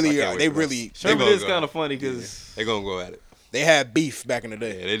 Because they really. Sherman is kind of funny because they gonna go at it. They had beef back in the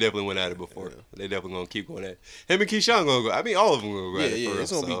day. Yeah, they definitely went at it before. Yeah. They definitely gonna keep going at it. Him and Keyshawn gonna go. I mean, all of them gonna go at it. Yeah,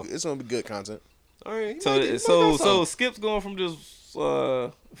 it's gonna be good content. All right. So Skip's going from just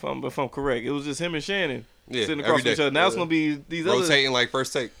if I'm correct, it was just him and Shannon sitting across from each other. Now it's gonna be these rotating other, like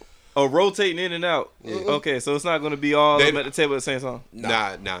First Take. Oh, rotating in and out. Yeah. Okay, so it's not gonna be all of them at the table at the same time.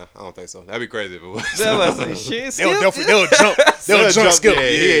 Nah, I don't think so. That'd be crazy if it was. They'll jump. They'll jump Skip. Yeah,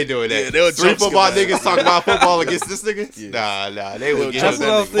 he ain't doing that. Yeah, they'll Three jump football Skip, niggas talking about football against this nigga. Yeah. Nah, they would get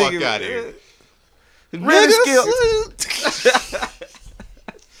that fuck out of here. Really, Skip?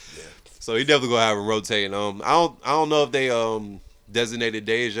 So he definitely gonna have him rotating. I don't know if they designated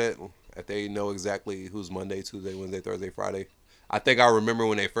days yet. If they know exactly who's Monday, Tuesday, Wednesday, Thursday, Friday. I think I remember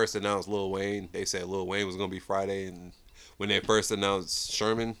when they first announced Lil Wayne, they said Lil Wayne was gonna be Friday, and when they first announced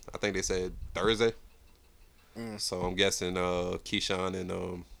Sherman, I think they said Thursday. So I'm guessing Keyshawn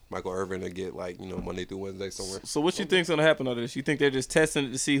and Michael Irvin to get Monday through Wednesday somewhere. So what you think's gonna happen on this? You think they're just testing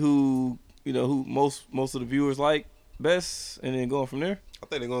it to see who most of the viewers like best, and then going from there? I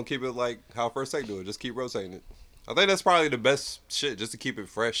think they're gonna keep it like how First Take do it. Just keep rotating it. I think that's probably the best shit, just to keep it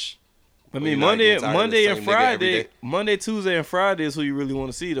fresh. I mean, Monday and Friday, Monday, Tuesday, and Friday is who you really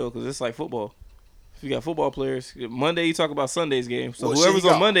want to see though, because it's like football. If you got football players, Monday you talk about Sunday's game, so whoever's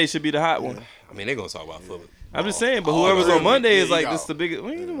on Monday should be the hot one. I mean, they're gonna talk about football. I'm just saying, but whoever's on Monday is like this is the biggest.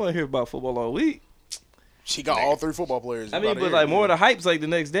 We don't want to hear about football all week. She got all three football players. I mean, but like more of the hype's like the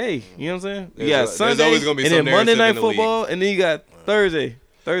next day. You know what I'm saying? You got There's Sunday, always gonna be and some then Monday night narrative in the football, league. and then you got Thursday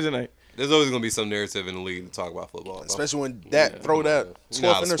night. There's always gonna be some narrative in the league to talk about football, especially when throw that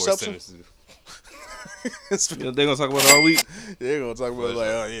 12th interception. They're gonna talk about it all week. They're gonna talk about like,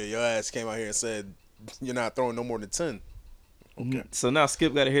 oh yeah, your ass came out here and said you're not throwing no more than 10. Okay. So now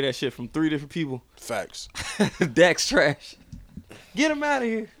Skip got to hear that shit from 3 different people. Facts. Dak's trash. Get him out of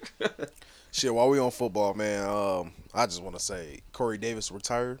here. Shit, while we on football, man, I just want to say Corey Davis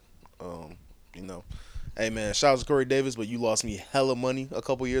retired. Hey man, shout out to Corey Davis, but you lost me hella money a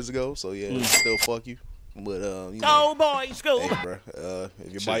couple years ago, so yeah, still fuck you. But oh boy, school. Hey, bro,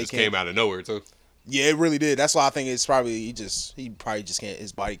 if your body came out of nowhere too. Yeah, it really did. That's why I think it's probably he probably just can't.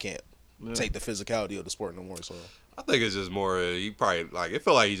 His body can't take the physicality of the sport no more. So I think it's just more. He probably it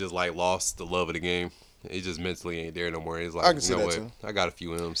felt like he just lost the love of the game. He just mentally ain't there no more. He's like, I can see that too. I got a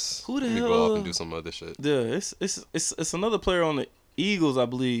few M's. Who the Let me hell? go off and do some other shit. Yeah, it's another player on the Eagles, I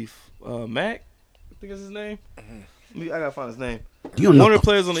believe. Mac, I think is his name. I gotta find his name. You don't know one of what the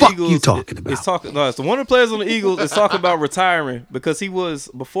players on the fuck Eagles you talking about. It's one of the players on the Eagles is talking about retiring because he was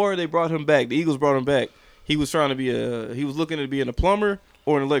before they brought him back. The Eagles brought him back. He was trying to be he was looking at being a plumber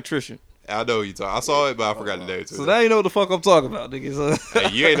or an electrician. I know you talk. I saw it, but I forgot the name too. So now you know what the fuck I'm talking about, nigga. So, hey,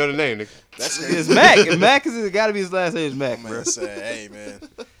 you ain't know the name, nigga. It's Mac. If Mac is got to be his last name is Mac, bro. Hey man,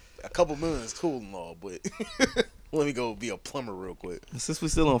 a couple million is cool and all, but let me go be a plumber real quick. Since we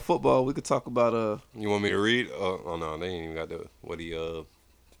still on football, we could talk about You want me to read? Oh no, they ain't even got what he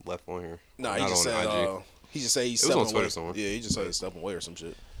left on here. Nah, he just said he's stepping away. Somewhere. Yeah, he just said he's stepping away or some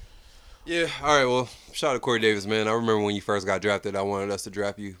shit. Yeah, all right, well, shout out to Corey Davis, man. I remember when you first got drafted, I wanted us to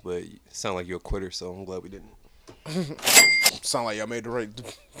draft you, but you sound like you're a quitter, so I'm glad we didn't. Sound like y'all made the right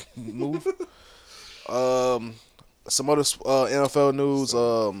move. Some other NFL news.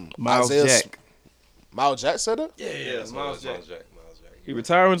 Miles Jack. Miles Jack said that? Yeah, Miles Jack. He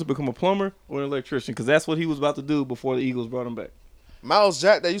retiring to become a plumber or an electrician because that's what he was about to do before the Eagles brought him back. Miles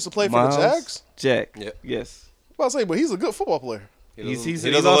Jack that used to play for the Jags? Jack. Yep. Yes. I was about to say, but he's a good football player. He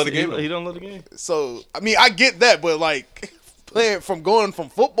don't love the game. He don't love the game. So I mean, I get that, but like playing from going from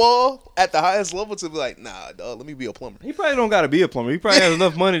football at the highest level to be like, nah, dog, let me be a plumber. He probably don't got to be a plumber. He probably has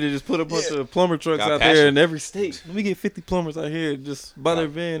enough money to just put a bunch of plumber trucks Got out passion. there in every state. Let me get 50 plumbers out here, just buy their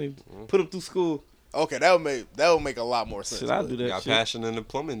van and put them through school. Okay, that would make a lot more sense. Should I do that? Got shit. passion in the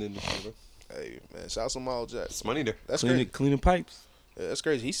plumbing industry. Hey man, shout out to Miles Jack. It's money there. That's Cleaning, crazy. cleaning pipes. Yeah, that's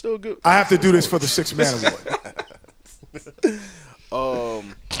crazy. He's still good. I have to do this for the 6-man award.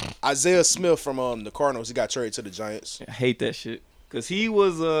 Isaiah Smith from the Cardinals, he got traded to the Giants. I hate that shit. Cause he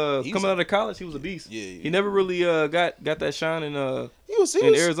was coming out of college, he was a beast. Yeah. He never really got that shine in He was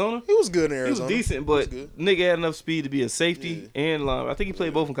Arizona. He was good in He was Arizona. decent, but nigga had enough speed to be a safety and line. I think he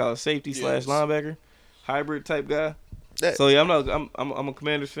played both in college, safety / linebacker, hybrid type guy. So yeah, I'm a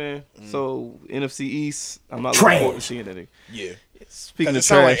Commanders fan. So NFC East, I'm not looking forward to seeing that nigga. Yeah. Speaking of it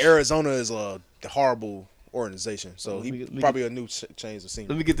sounds like trash, Arizona is a horrible organization. So he probably a new change of scenery.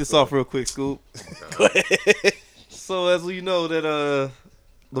 let me get this off real quick, Scoop. So as we know that the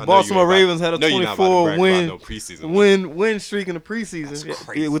Baltimore Ravens had a 24 win streak in the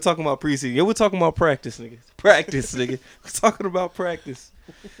preseason. Yeah, we're talking about preseason. Yeah, we're talking about practice, nigga. Practice, nigga. We're talking about practice.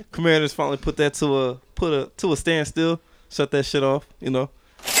 Commanders finally put that to a standstill. Shut that shit off, you know.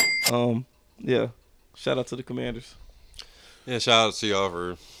 Yeah. Shout out to the Commanders. Yeah, shout out to y'all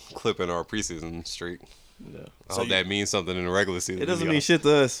for clipping our preseason streak. Yeah. I hope that means something in the regular season. It doesn't mean shit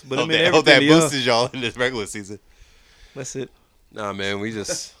to us, but it means hope everything that to boosted y'all in this regular season. That's it. Nah, man, we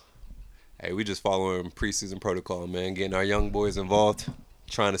just following preseason protocol, man. Getting our young boys involved,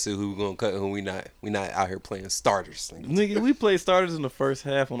 trying to see who we gonna cut and who we not. We not out here playing starters. Nigga, we played starters in the first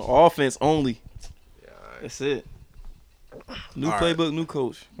half on offense only. Yeah, that's it. New playbook, new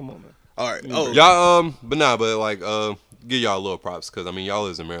coach. Come on, man. All right. Oh, y'all. But like, give y'all a little props because I mean y'all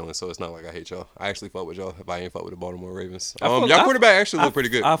lives in Maryland, so it's not like I hate y'all. I actually fuck with y'all if I ain't fuck with the Baltimore Ravens. Y'all quarterback actually look pretty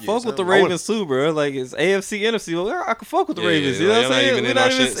good. I fuck with the Ravens too, bro. Like it's AFC, NFC. Well, I can fuck with the Ravens. You know what I'm saying? We're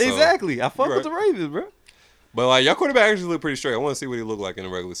not even exactly. I fuck with the Ravens, bro. But like y'all quarterback actually look pretty straight. I want to see what he look like in the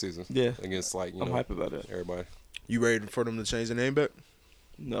regular season. Yeah, against like I'm hype about that. Everybody. You ready for them to change the name back?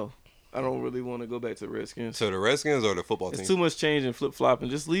 No. I don't really want to go back to the Redskins. So the Redskins or the football team? It's too much change and flip flopping.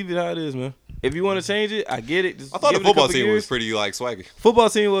 Just leave it how it is, man. If you want to change it, I get it. Just I thought the give it a football couple team years. was pretty like swaggy. Football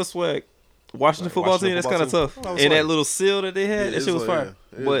team was swag. Washington football team, that's kind of football tough. team. And that little seal that they had, that shit was fire.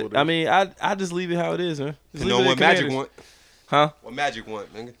 But I mean, I just leave it how it is, man. You know what Magic want? Huh? What Magic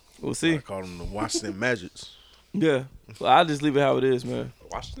want, nigga? We'll see. I call them the Washington Magics. Yeah. Well, I just leave it how it is, man.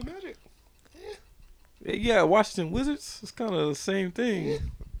 Washington Magic? Yeah, Washington Wizards. It's kind of the same thing.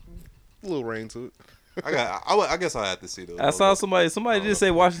 A little ring to it. I guess I have to see those. I saw somebody did say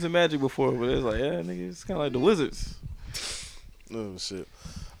Washington Magic before, but it's like, yeah, nigga, it's kind of like the Wizards. Oh shit!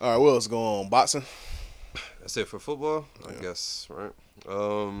 All right, what else going on? Boxing. That's it for football, I guess, right?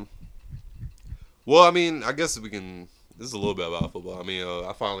 Well, I mean, I guess we can. This is a little bit about football. I mean,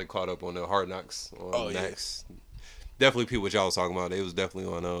 I finally caught up on the Hard Knocks on Max. Definitely, people what y'all was talking about. They was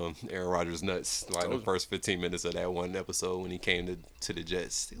definitely on Aaron Rodgers nuts. Like the first 15 minutes of that one episode when he came to the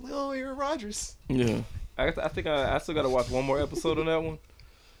Jets. They like, oh, Aaron Rodgers. Yeah, I think I still got to watch one more episode on that one.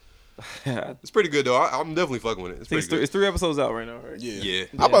 It's pretty good though. I'm definitely fucking with it. It's pretty good. It's 3 episodes out right now, right? Yeah.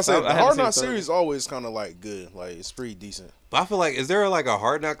 I'm about to say the Hard Knocks series always kind of like good. Like it's pretty decent. But I feel like, is there like a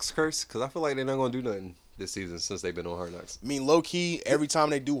Hard Knocks curse? Because I feel like they're not gonna do nothing this season since they've been on Hard Knocks. I mean, low key, every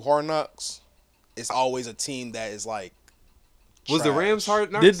time they do Hard Knocks, it's always a team that is like. Was the Rams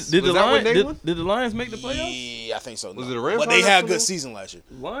Hard Knocks? Did the Lions make the playoffs? Yeah, I think so. Was it the Rams? But they had a good season last year.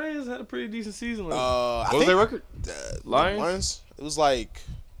 Lions had a pretty decent season. What was their record? Lions. It was like.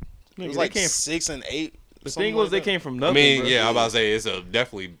 It was like 6 and 8. The thing was, they came from nothing. I mean, bro. yeah, I'm about to say it's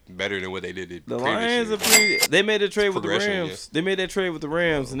definitely better than what they did. The Lions are pretty. They made a trade with the Rams. Yeah. They made that trade with the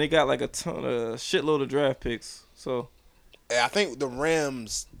Rams, and they got like a shitload of draft picks. So, I think the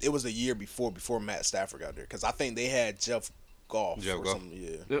Rams. It was a year before Matt Stafford got there, because I think they had Jeff Goff. Yeah,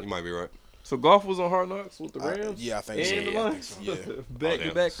 you might be right. So Goff was on Hard Knocks with the Rams. Yeah, I think so. And the Lions. Back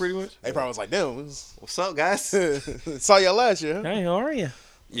to back, pretty much. They probably was like, "Damn, what's up, guys? Saw y'all last year." Hey, how are you?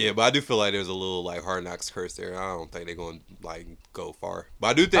 Yeah, but I do feel like there's a little like Hard Knocks curse there. I don't think they're going to like go far. But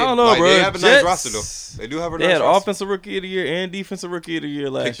I do think I don't know, like, bro. they have a nice roster though. They do have a nice roster. They had offensive rookie of the year and defensive rookie of the year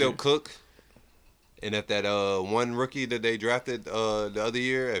last year. Picked up Cook. And if that one rookie that they drafted the other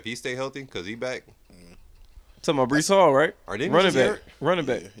year, if he stay healthy, because he back. Talking about Brees Hall, right? Running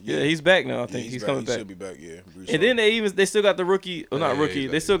back. Yeah, he's back now. I think he's coming back. He should be back. Yeah. And then they still got the rookie. Well, not rookie.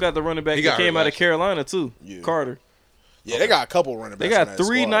 They still got the running back that came out of Carolina too. Carter. Yeah, they got a couple running backs. They got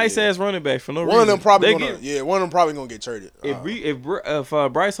 3 nice ass running backs for no reason. One of them probably gonna get traded. If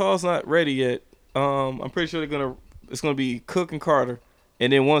Bryce Hall's not ready yet, I'm pretty sure they're gonna It's gonna be Cook and Carter,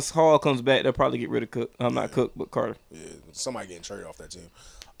 and then once Hall comes back, they'll probably get rid of Cook. Not Cook, but Carter. Yeah, somebody getting traded off that team.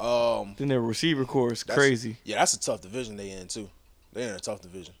 Then their receiver core is That's- crazy. Yeah, that's a tough division they in too. They're in a tough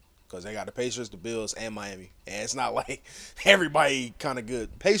division because they got the Patriots, the Bills, and Miami, and it's not like everybody kind of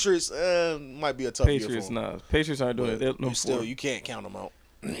good. Patriots might be a tough year for Patriots, them. nah. Patriots aren't doing But it. you still you can't count them out.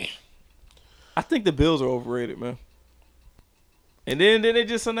 I think the Bills are overrated, man. And then they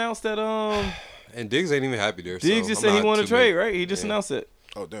just announced that And Diggs ain't even happy there. Diggs just so I'm said he not wanted to too trade, big. right? He just Yeah. announced it.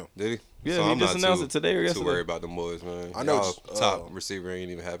 Oh damn. Did he? Yeah, So he I'm just not announced too- it today or yesterday. Too worried about them boys, man. I know Y'all just, top receiver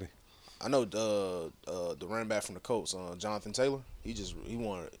ain't even happy. I know the running back from the Colts, Jonathan Taylor. He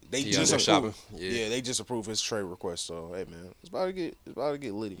wanted. They He just out there approved. shopping? Yeah. They just approved his trade request. So hey man, it's about to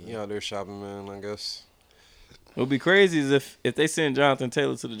get litty. Man. He out there shopping, man. I guess. What would be crazy is if they send Jonathan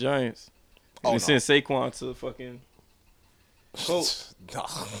Taylor to the Giants, and they send Saquon to fucking Colts.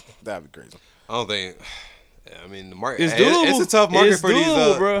 That'd be crazy. I don't think. I mean, the market. It's It's doable. a tough market It's for these.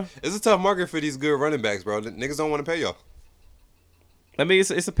 doable, bro. It's a tough market for these good running backs, bro. The niggas don't want to pay y'all. I mean,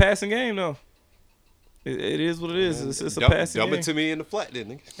 it's a passing game, though. It is what it is. It's a passing Dump game. it to me in the flat, then,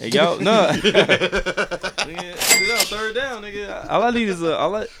 nigga. Hey, y'all, no. Nigga, third down, nigga. All I need is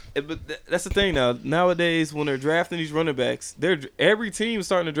but that's the thing now. Nowadays, when they're drafting these running backs, every team is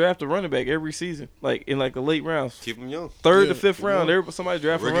starting to draft a running back every season, like in like the late rounds. Keep them young. Third to fifth round, somebody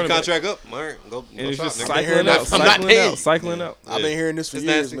drafting a Rookie running contract back. up. All right, go. And it's shop, just nigga. cycling out. I've been hearing this for It's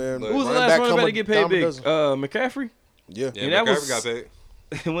years, nasty, man. but- Who was the Running last back running back come to a get paid dime a big? dozen. McCaffrey. Yeah, And that McCaffrey was got paid.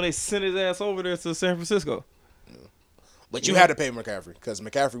 when they sent his ass over there to San Francisco. But you had to pay McCaffrey because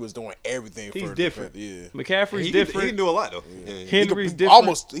McCaffrey was doing everything. He's for different. Yeah, McCaffrey's He different. can do a lot though. Yeah. Henry's different.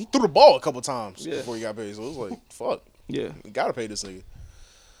 Almost, he threw the ball a couple times Yeah. before he got paid. So it was like, fuck. Yeah. You gotta pay this nigga.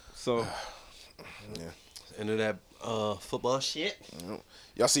 So, Into that football shit.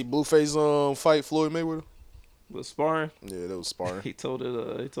 Y'all see Blueface fight Floyd Mayweather? was sparring. Yeah, that was sparring. He told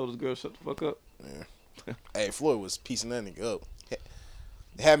his girl shut the fuck up. Yeah. Hey, Floyd was piecing that nigga up. It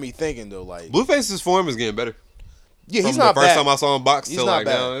had me thinking though, like Blueface's form is getting better. Yeah, he's From not the first bad. time I saw him box He's till not like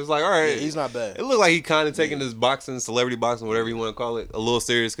bad. now, it's like all right. Yeah, he's not bad. It looked like he kind of taking his boxing, celebrity boxing, whatever you want to call it, a little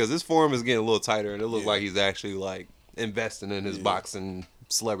serious because his form is getting a little tighter, and it looked like he's actually like investing in his boxing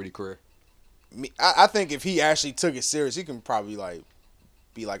celebrity career. I think if he actually took it serious, he can probably like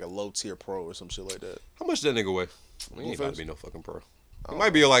be like a low tier pro or some shit like that. How much that nigga weigh? He ain't about Blueface? to be no fucking pro. He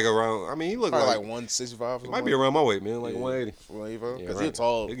might be like around. I mean, he look Probably like like 165. He might be around my weight, man, like 180. 185. Yeah, Because right. he's a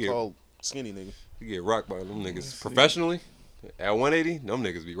tall, He get- tall, skinny nigga. You get rocked by them niggas professionally. At 180, them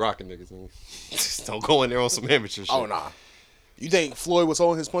niggas be rocking niggas. Man. Just don't go in there on some amateur shit. Oh nah. You think Floyd was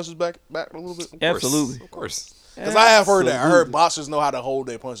holding his punches back a little bit? Absolutely. Of course. Because I have heard that. I heard boxers know how to hold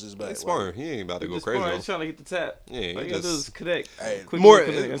their punches back. He's smart. He ain't about to go Just crazy. sparring, though. he's trying to get the tap. Yeah, All he you gotta do is just connect. Hey, Quick more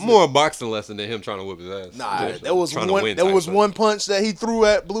little connect. That's more it. a boxing lesson than him trying to whip his ass. Nah, Just there was trying to one. win There type was shit. one punch that he threw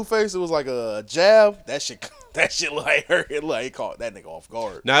at Blueface. It was like a jab. That shit like hurt. Like he caught that nigga off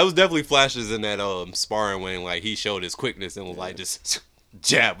guard. Now it was definitely flashes in that sparring when like he showed his quickness and was like just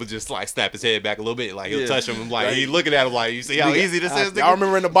jab, would just like snap his head back a little bit. Like he'll Yeah. touch him and like Right. he looking at him like you see how easy this is. Y'all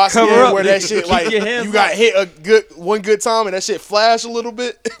remember in the boxing Cover game up. where that shit like Keep your hands you got up. hit one good time and that shit flashed a little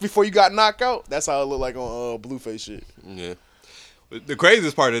bit before you got knocked out. That's how it looked like on Blueface shit. Yeah. But the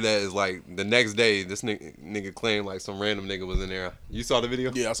craziest part of that is like the next day, this nigga claimed like some random nigga was in there. You saw the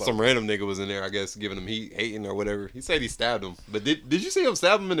video? Yeah, I saw some it. random nigga was in there, I guess, giving him heat, hating or whatever. He said he stabbed him. But did you see him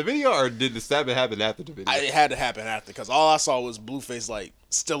stab him in the video or did the stabbing happen after the video? It had to happen after because all I saw was Blueface like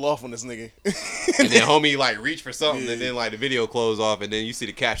still off on this nigga. And then homie like reached for something and then like the video closed off and then you see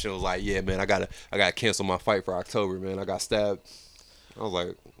the caption was like, yeah man, I gotta cancel my fight for October, man. I got stabbed. I was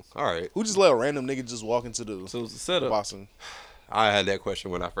like, all right. Who just let a random nigga just walk into the So it was a setup. boxing? I had that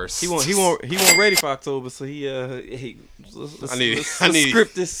question when I first. He won't ready for October, so let's I need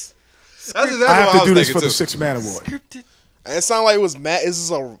script this. That's I have to what do was this for thinking, the too. 6-man award. Scripted. And it sounded like it was mad. It's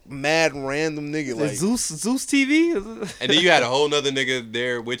just a mad random nigga. Like Zeus TV. And then you had a whole nother nigga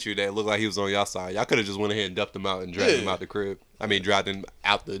there with you that looked like he was on y'all side. Y'all could have just went ahead and dumped him out and dragged him out the crib. I mean, dragged him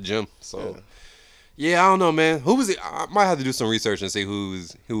out the gym. So, yeah, I don't know, man. Who was it? I might have to do some research and see who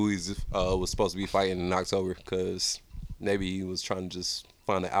he's was supposed to be fighting in October because maybe he was trying to just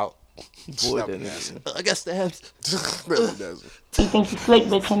find it out. Boy, that I guess that. really doesn't. You think you slick,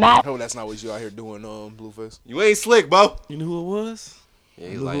 but you're not. I hope that's not what you out here doing, Blueface. You ain't slick, bro. You know who it was? Yeah,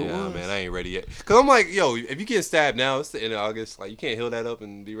 he's like, yeah, man, I ain't ready yet. Cause I'm like, yo, if you get stabbed now, it's the end of August. Like, you can't heal that up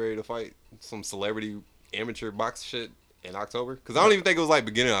and be ready to fight some celebrity amateur box shit in October. Cause I don't even think it was like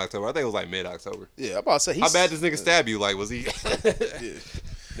beginning of October. I think it was like mid October. Yeah, I'm about to say How bad this nigga stab you? Like, was he?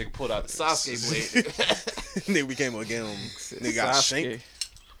 Nigga pulled out the Sasuke blade. Nigga became a game. Nigga got Sasuke. shanked.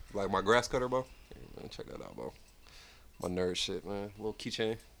 Like my grass cutter, bro. Hey, man, check that out, bro. My nerd shit, man. Little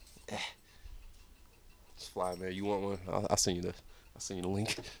keychain. It's fly, man. You want one? I'll send you the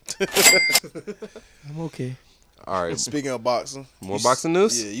link. I'm okay. All right. Speaking of boxing, More boxing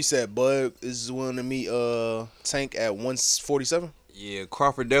news? Yeah, you said Bud is willing to meet Tank at 147. Yeah,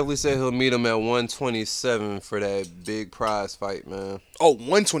 Crawford definitely said he'll meet him at 127 for that big prize fight, man. Oh,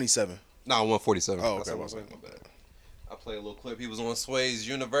 127. Nah, 147. Oh, That's okay. what I'm saying. My bad. I played a little clip. He was on Sway's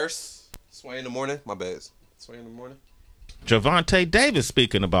Universe. Sway in the morning. My bad. Sway in the morning. Gervonta Davis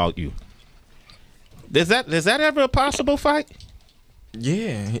speaking about you. Is that ever a possible fight?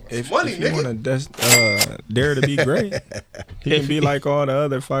 Yeah, if money, you want to dare to be great, he can be like all the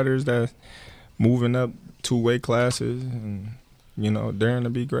other fighters that's moving up 2 weight classes and daring to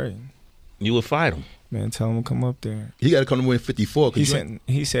be great. You would fight him, man. Tell him to come up there. He got to come to win 54.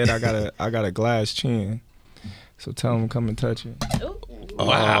 He said I got a glass chin, so tell him to come and touch it.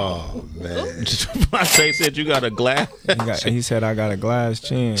 Wow, man. Gervonta said you got a glass. He said I got a glass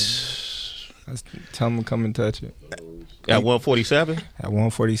chin. Tell him to come and touch it. At 147? At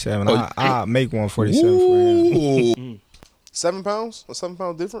 147. I'll make 147 for him. 7 pounds? A 7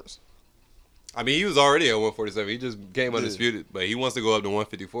 pound difference? I mean, he was already at 147. He just came undisputed, but he wants to go up to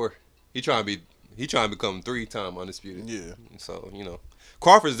 154. He trying to become 3-time undisputed. Yeah. So,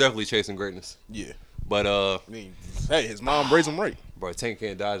 Crawford's definitely chasing greatness. Yeah. But hey, his mom raised him right. Bro, Tank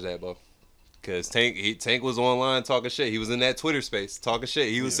can't dodge that, bro. Cause Tank was online talking shit. He was in that Twitter space talking shit.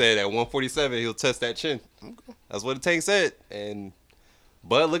 He was saying at 147 he'll test that chin. Okay. That's what the Tank said. And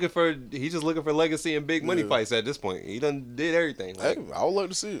Bud he's just looking for legacy and big money fights at this point. He done did everything. Like, hey, I would like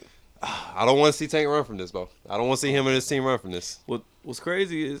to see it. I don't want to see Tank run from this, bro. I don't want to see him and his team run from this. What's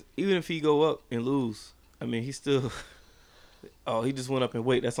crazy is even if he go up and lose, I mean he still he just went up in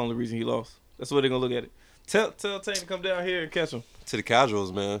weight. That's the only reason he lost. That's what they're gonna look at it. Tell Tank to come down here and catch him. To the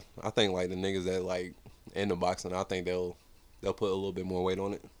casuals, man, I think like the niggas that like in the boxing, I think they'll put a little bit more weight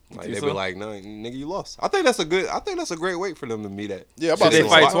on it. Like they'll be like, "No, nigga, you lost." I think that's a great weight for them to meet at. Yeah, should they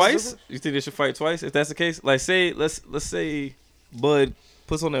fight twice? You think they should fight twice? If that's the case, like let's say Bud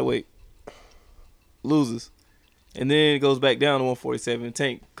puts on that weight, loses, and then goes back down to 147.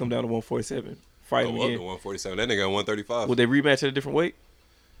 Tank come down to 147, fight him up again. to 147. That nigga at 135. Would they rematch at a different weight?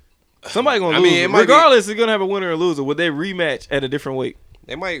 Somebody gonna I lose. mean, Regardless, it's gonna have a winner or loser. Would they rematch at a different weight?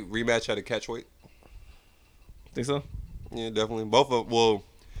 They might rematch at a catch weight. Think so? Yeah, definitely.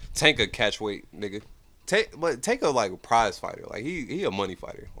 Tank a catch weight, nigga. Tank a like a prize fighter. Like he a money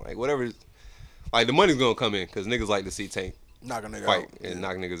fighter. Like whatever. Like the money's gonna come in because niggas like to see Tank knock a nigga fight out. and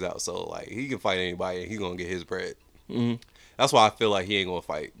knock niggas out. So like he can fight anybody and he gonna get his bread. Mm-hmm. That's why I feel like he ain't gonna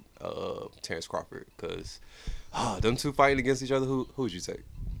fight Terrence Crawford because them two fighting against each other. Who would you take?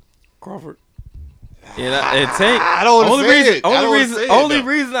 Crawford. Yeah, and Tank. I don't want to say it. Only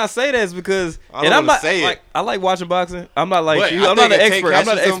reason I say that is because I'm not like I like watching boxing. I'm not like you. I'm not an expert. I'm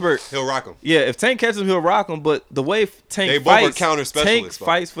not an expert. He'll rock him. Yeah, if Tank catches him, he'll rock him. But the way Tank fights, Tank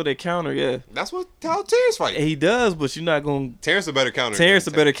fights for the counter. Yeah, that's how Terrence fights. He does, but you're not going. Terrence a better counter. Terrence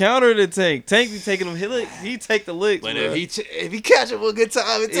a better counter than Tank. Tank be taking him. He take the licks. But if he catch him a good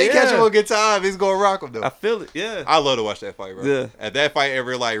time, and Tank catch him a good time, he's gonna rock him though. I feel it. Yeah, I love to watch that fight, bro. Yeah, at that fight,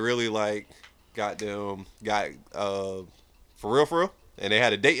 ever like really like. Got for real, and they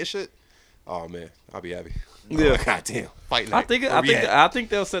had a date and shit. Oh man, I'll be happy. Yeah, goddamn, fight night. I think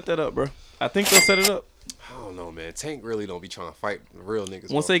they'll set that up, bro. I think they'll set it up. I don't know, man. Tank really don't be trying to fight real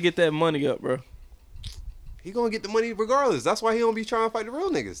niggas. Once they get that money up, bro, he gonna get the money regardless. That's why he don't be trying to fight the real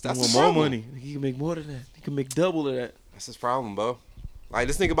niggas. That's the more money. He can make more than that. He can make double of that. That's his problem, bro. Like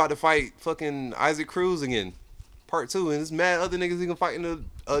this nigga about to fight fucking Isaac Cruz again. Part 2, and there's mad other niggas he can fight in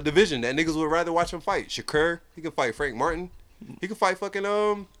the division that niggas would rather watch him fight. Shakur, he can fight Frank Martin. He can fight fucking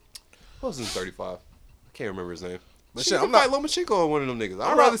what was in 35? I can't remember his name. But shit, I'm not fight Lomachenko or one of them niggas.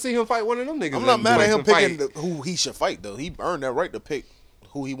 I'd rather see him fight one of them niggas. I'm not mad at him picking who he should fight though. He earned that right to pick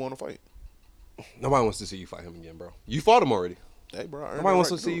who he want to fight. Nobody wants to see you fight him again, bro. You fought him already. Hey, bro. Nobody wants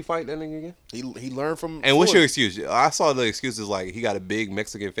to see you fight that nigga again. He learned from. And what's your excuse? I saw the excuses like he got a big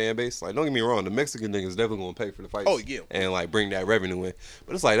Mexican fan base. Like, don't get me wrong, the Mexican niggas definitely gonna pay for the fights. Oh yeah. And like bring that revenue in.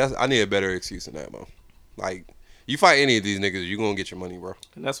 But it's like I need a better excuse than that, bro. Like you fight any of these niggas, you gonna get your money, bro.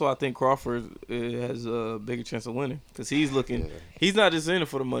 And that's why I think Crawford has a bigger chance of winning because he's looking. Yeah. He's not just in it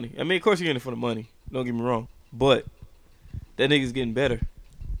for the money. I mean, of course you're in it for the money. Don't get me wrong, but that nigga's getting better.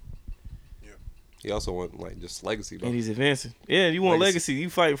 He also want like just legacy, bro. And he's advancing. Yeah, you want legacy. You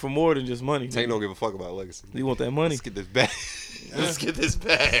fighting for more than just money. Tank don't give a fuck about legacy. You want that money. Let's get this bag. Let's get this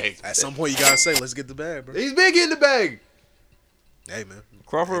bag. At some point, you gotta say, "Let's get the bag, bro." He's been getting the bag. Hey, man. If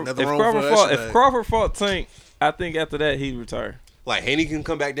Crawford fought Tank, I think after that he'd retire. Like Haney can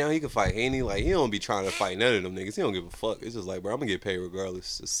come back down, he can fight Haney. Like he don't be trying to fight none of them niggas. He don't give a fuck. It's just like, bro, I'm gonna get paid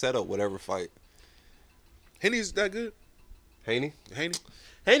regardless. Just set up whatever fight. Haney's that good? Haney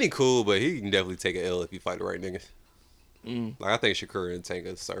Haney cool, but he can definitely take an L if he fight the right niggas. Mm. Like I think Shakur and Tank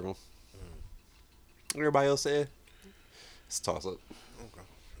serve him. Everybody else said it's a toss up.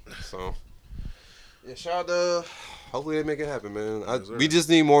 Okay. So yeah, shout out to. Hopefully they make it happen, man. We just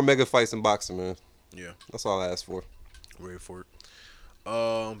need more mega fights in boxing, man. Yeah, that's all I ask for. Ready for it.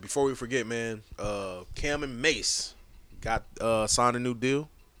 Before we forget, man, Cam and Mace got signed a new deal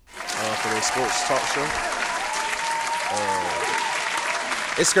for their sports talk show.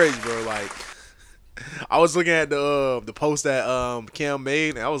 It's crazy, bro. Like, I was looking at the post that Cam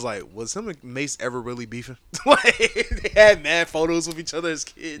made, and I was like, was him and Mace ever really beefing? Like, they had mad photos with each other as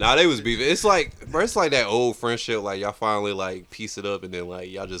kids. Nah, they was beefing. It's like, bro, it's like that old friendship. Like y'all finally like piece it up, and then like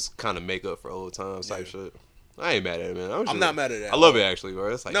y'all just kind of make up for old times type shit. I ain't mad at it, man. I'm not mad at that. I love it actually,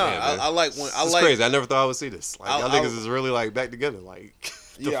 bro. It's like, no, damn, I like when it's crazy. I never thought I would see this. Like y'all niggas is really like back together. Like,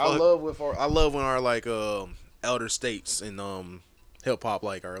 yeah, I love when our like elder states and hip hop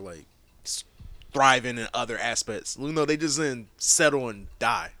like are like thriving in other aspects. You know, they just didn't settle and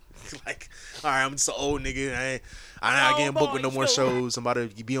die. Like, all right, I'm just an old nigga. I'm not getting booked with no more shows. I'm about to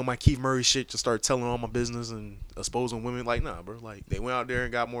be on my Keith Murray shit to start telling all my business and exposing women. Like, nah, bro. Like, they went out there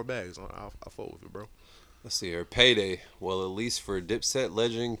and got more bags. I fuck with it, bro. Let's see here. Payday. Well, at least for Dipset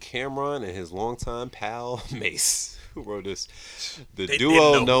legend Cameron and his longtime pal Mace. Who wrote this? The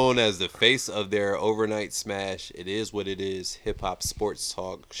duo known as the face of their overnight smash, It Is What It Is hip-hop sports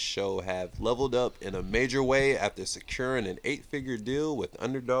talk show have leveled up in a major way after securing an 8-figure deal with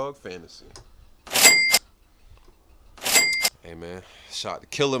Underdog Fantasy. Hey, man. Shout out to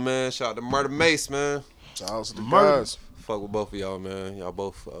Killer, man. Shout out to Murder Mace, man. Shout out to the guys. Fuck with both of y'all, man. Y'all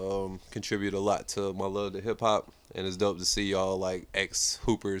both contribute a lot to my love to hip-hop. And it's dope to see y'all like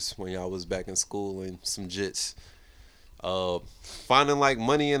ex-hoopers when y'all was back in school and some jits. Finding like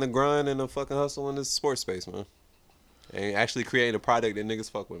money in the grind and the fucking hustle in this sports space, man. And actually creating a product that niggas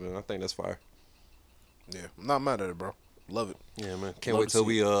fuck with, man. I think that's fire. Yeah, I'm not mad at it, bro. Love it. Yeah, man. Can't wait till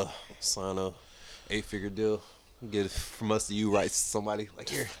we sign a 8-figure deal. Get it from us to you, right? Somebody like,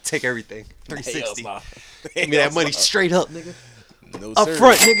 here, take everything. 360. Give me that money straight up, nigga. No, up sir.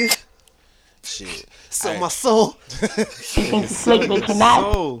 front, nigga. Shit. Sell my soul.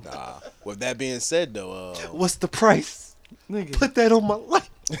 Nah. With that being said, though, what's the price? Nigga, put that on my life.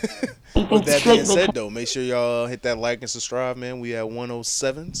 With that being said, though, make sure y'all hit that like and subscribe, man. We at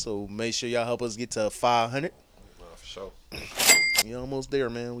 107, so make sure y'all help us get to 500. For sure. We almost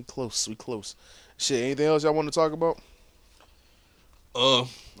there, man. We close. Shit, anything else y'all want to talk about? I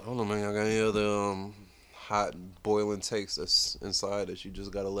don't know, man. Y'all got any other hot boiling takes that's inside that you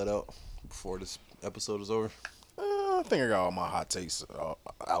just gotta let out before this episode is over? I think I got all my hot takes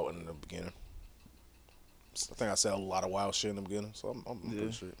out in the beginning. I think I said a lot of wild shit in the beginning, so I'm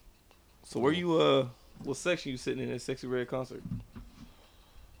pretty sure. So where you what section you sitting in at Sexy Red concert?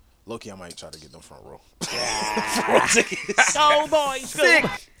 Low-key, I might try to get them front row. Oh boy, sick.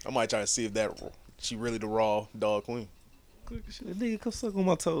 I might try to see if she really the raw dog queen. Nigga, come suck on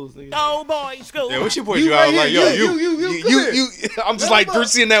my toes, nigga. Oh boy, school. Yeah, what you point you out like, yo, you. I'm just like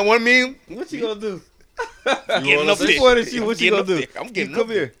seeing that one meme. What you gonna do? I'm getting up there. What you gonna do? I'm getting come up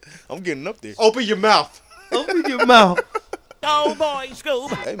there. here. I'm getting up there. Open your mouth. Open your mouth. Oh boy, school.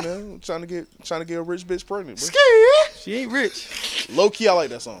 Hey man, I'm trying to get a rich bitch pregnant, bro. She ain't rich. Low key, I like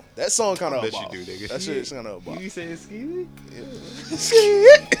that song. That song kind of. Bet you do, nigga. That shit's kind of. You saying ski? Yeah.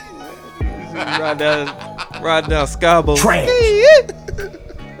 Ride down Scabo. Hey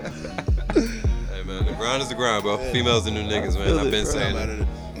man, the grind is the grind, bro. Yeah. Females the new niggas, man. I've been saying it.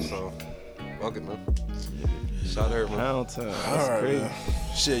 So, fuck it, man. Shout out her, man. All right, man.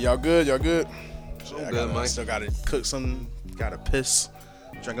 Shit, y'all good? Y'all good? I'm good, man. Still gotta cook something. Gotta piss.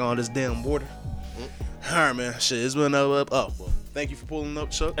 Drink all this damn water. All right, man. Shit, it's been up. Well, thank you for pulling up,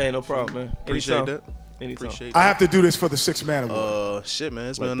 Chuck. Hey, no problem, man. Appreciate that. Anytime. Appreciate I have to do this for the 6-man award. Shit, man.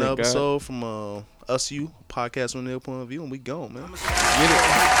 It's been another episode from Us You podcast from their point of view, and we gone, man.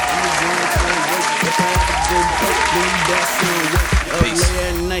 Late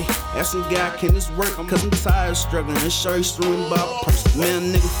at night, asking God, can this work? Cause I'm tired of struggling and sure streaming about person.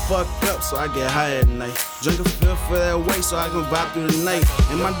 Man, nigga fucked up, so I get high at night. Drink a feel for that way so I can vibe through the night.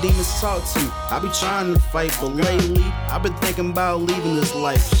 And my demons talk to me. I be trying to fight, but lately, I've been thinking about leaving this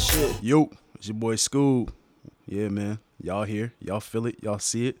life. Shit. Yo, it's your boy Scoob. Yeah, man. Y'all here. Y'all feel it. Y'all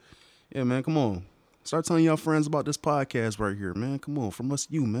see it. Yeah, man, come on. Start telling y'all friends about this podcast right here, man. Come on, from us,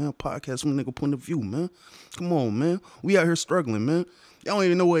 you, man. Podcast from a nigga point of view, man. Come on, man. We out here struggling, man. Y'all don't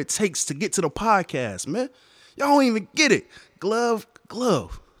even know what it takes to get to the podcast, man. Y'all don't even get it. Glove.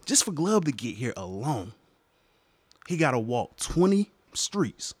 Just for Glove to get here alone, he got to walk 20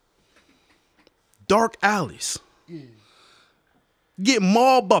 streets, dark alleys, get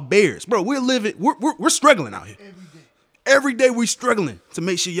mauled by bears. Bro, we're struggling out here. Every day we struggling to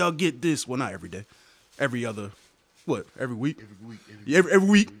make sure y'all get this. Well, not every day. Every week? Every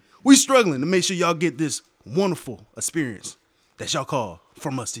week. We struggling to make sure y'all get this wonderful experience that y'all call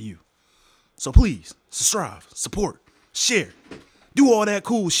From Us to You. So please, subscribe, support, share, do all that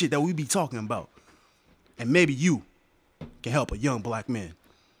cool shit that we be talking about. And maybe you can help a young black man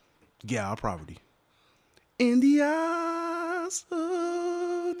get our property. In the eyes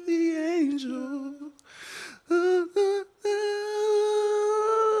of the angel.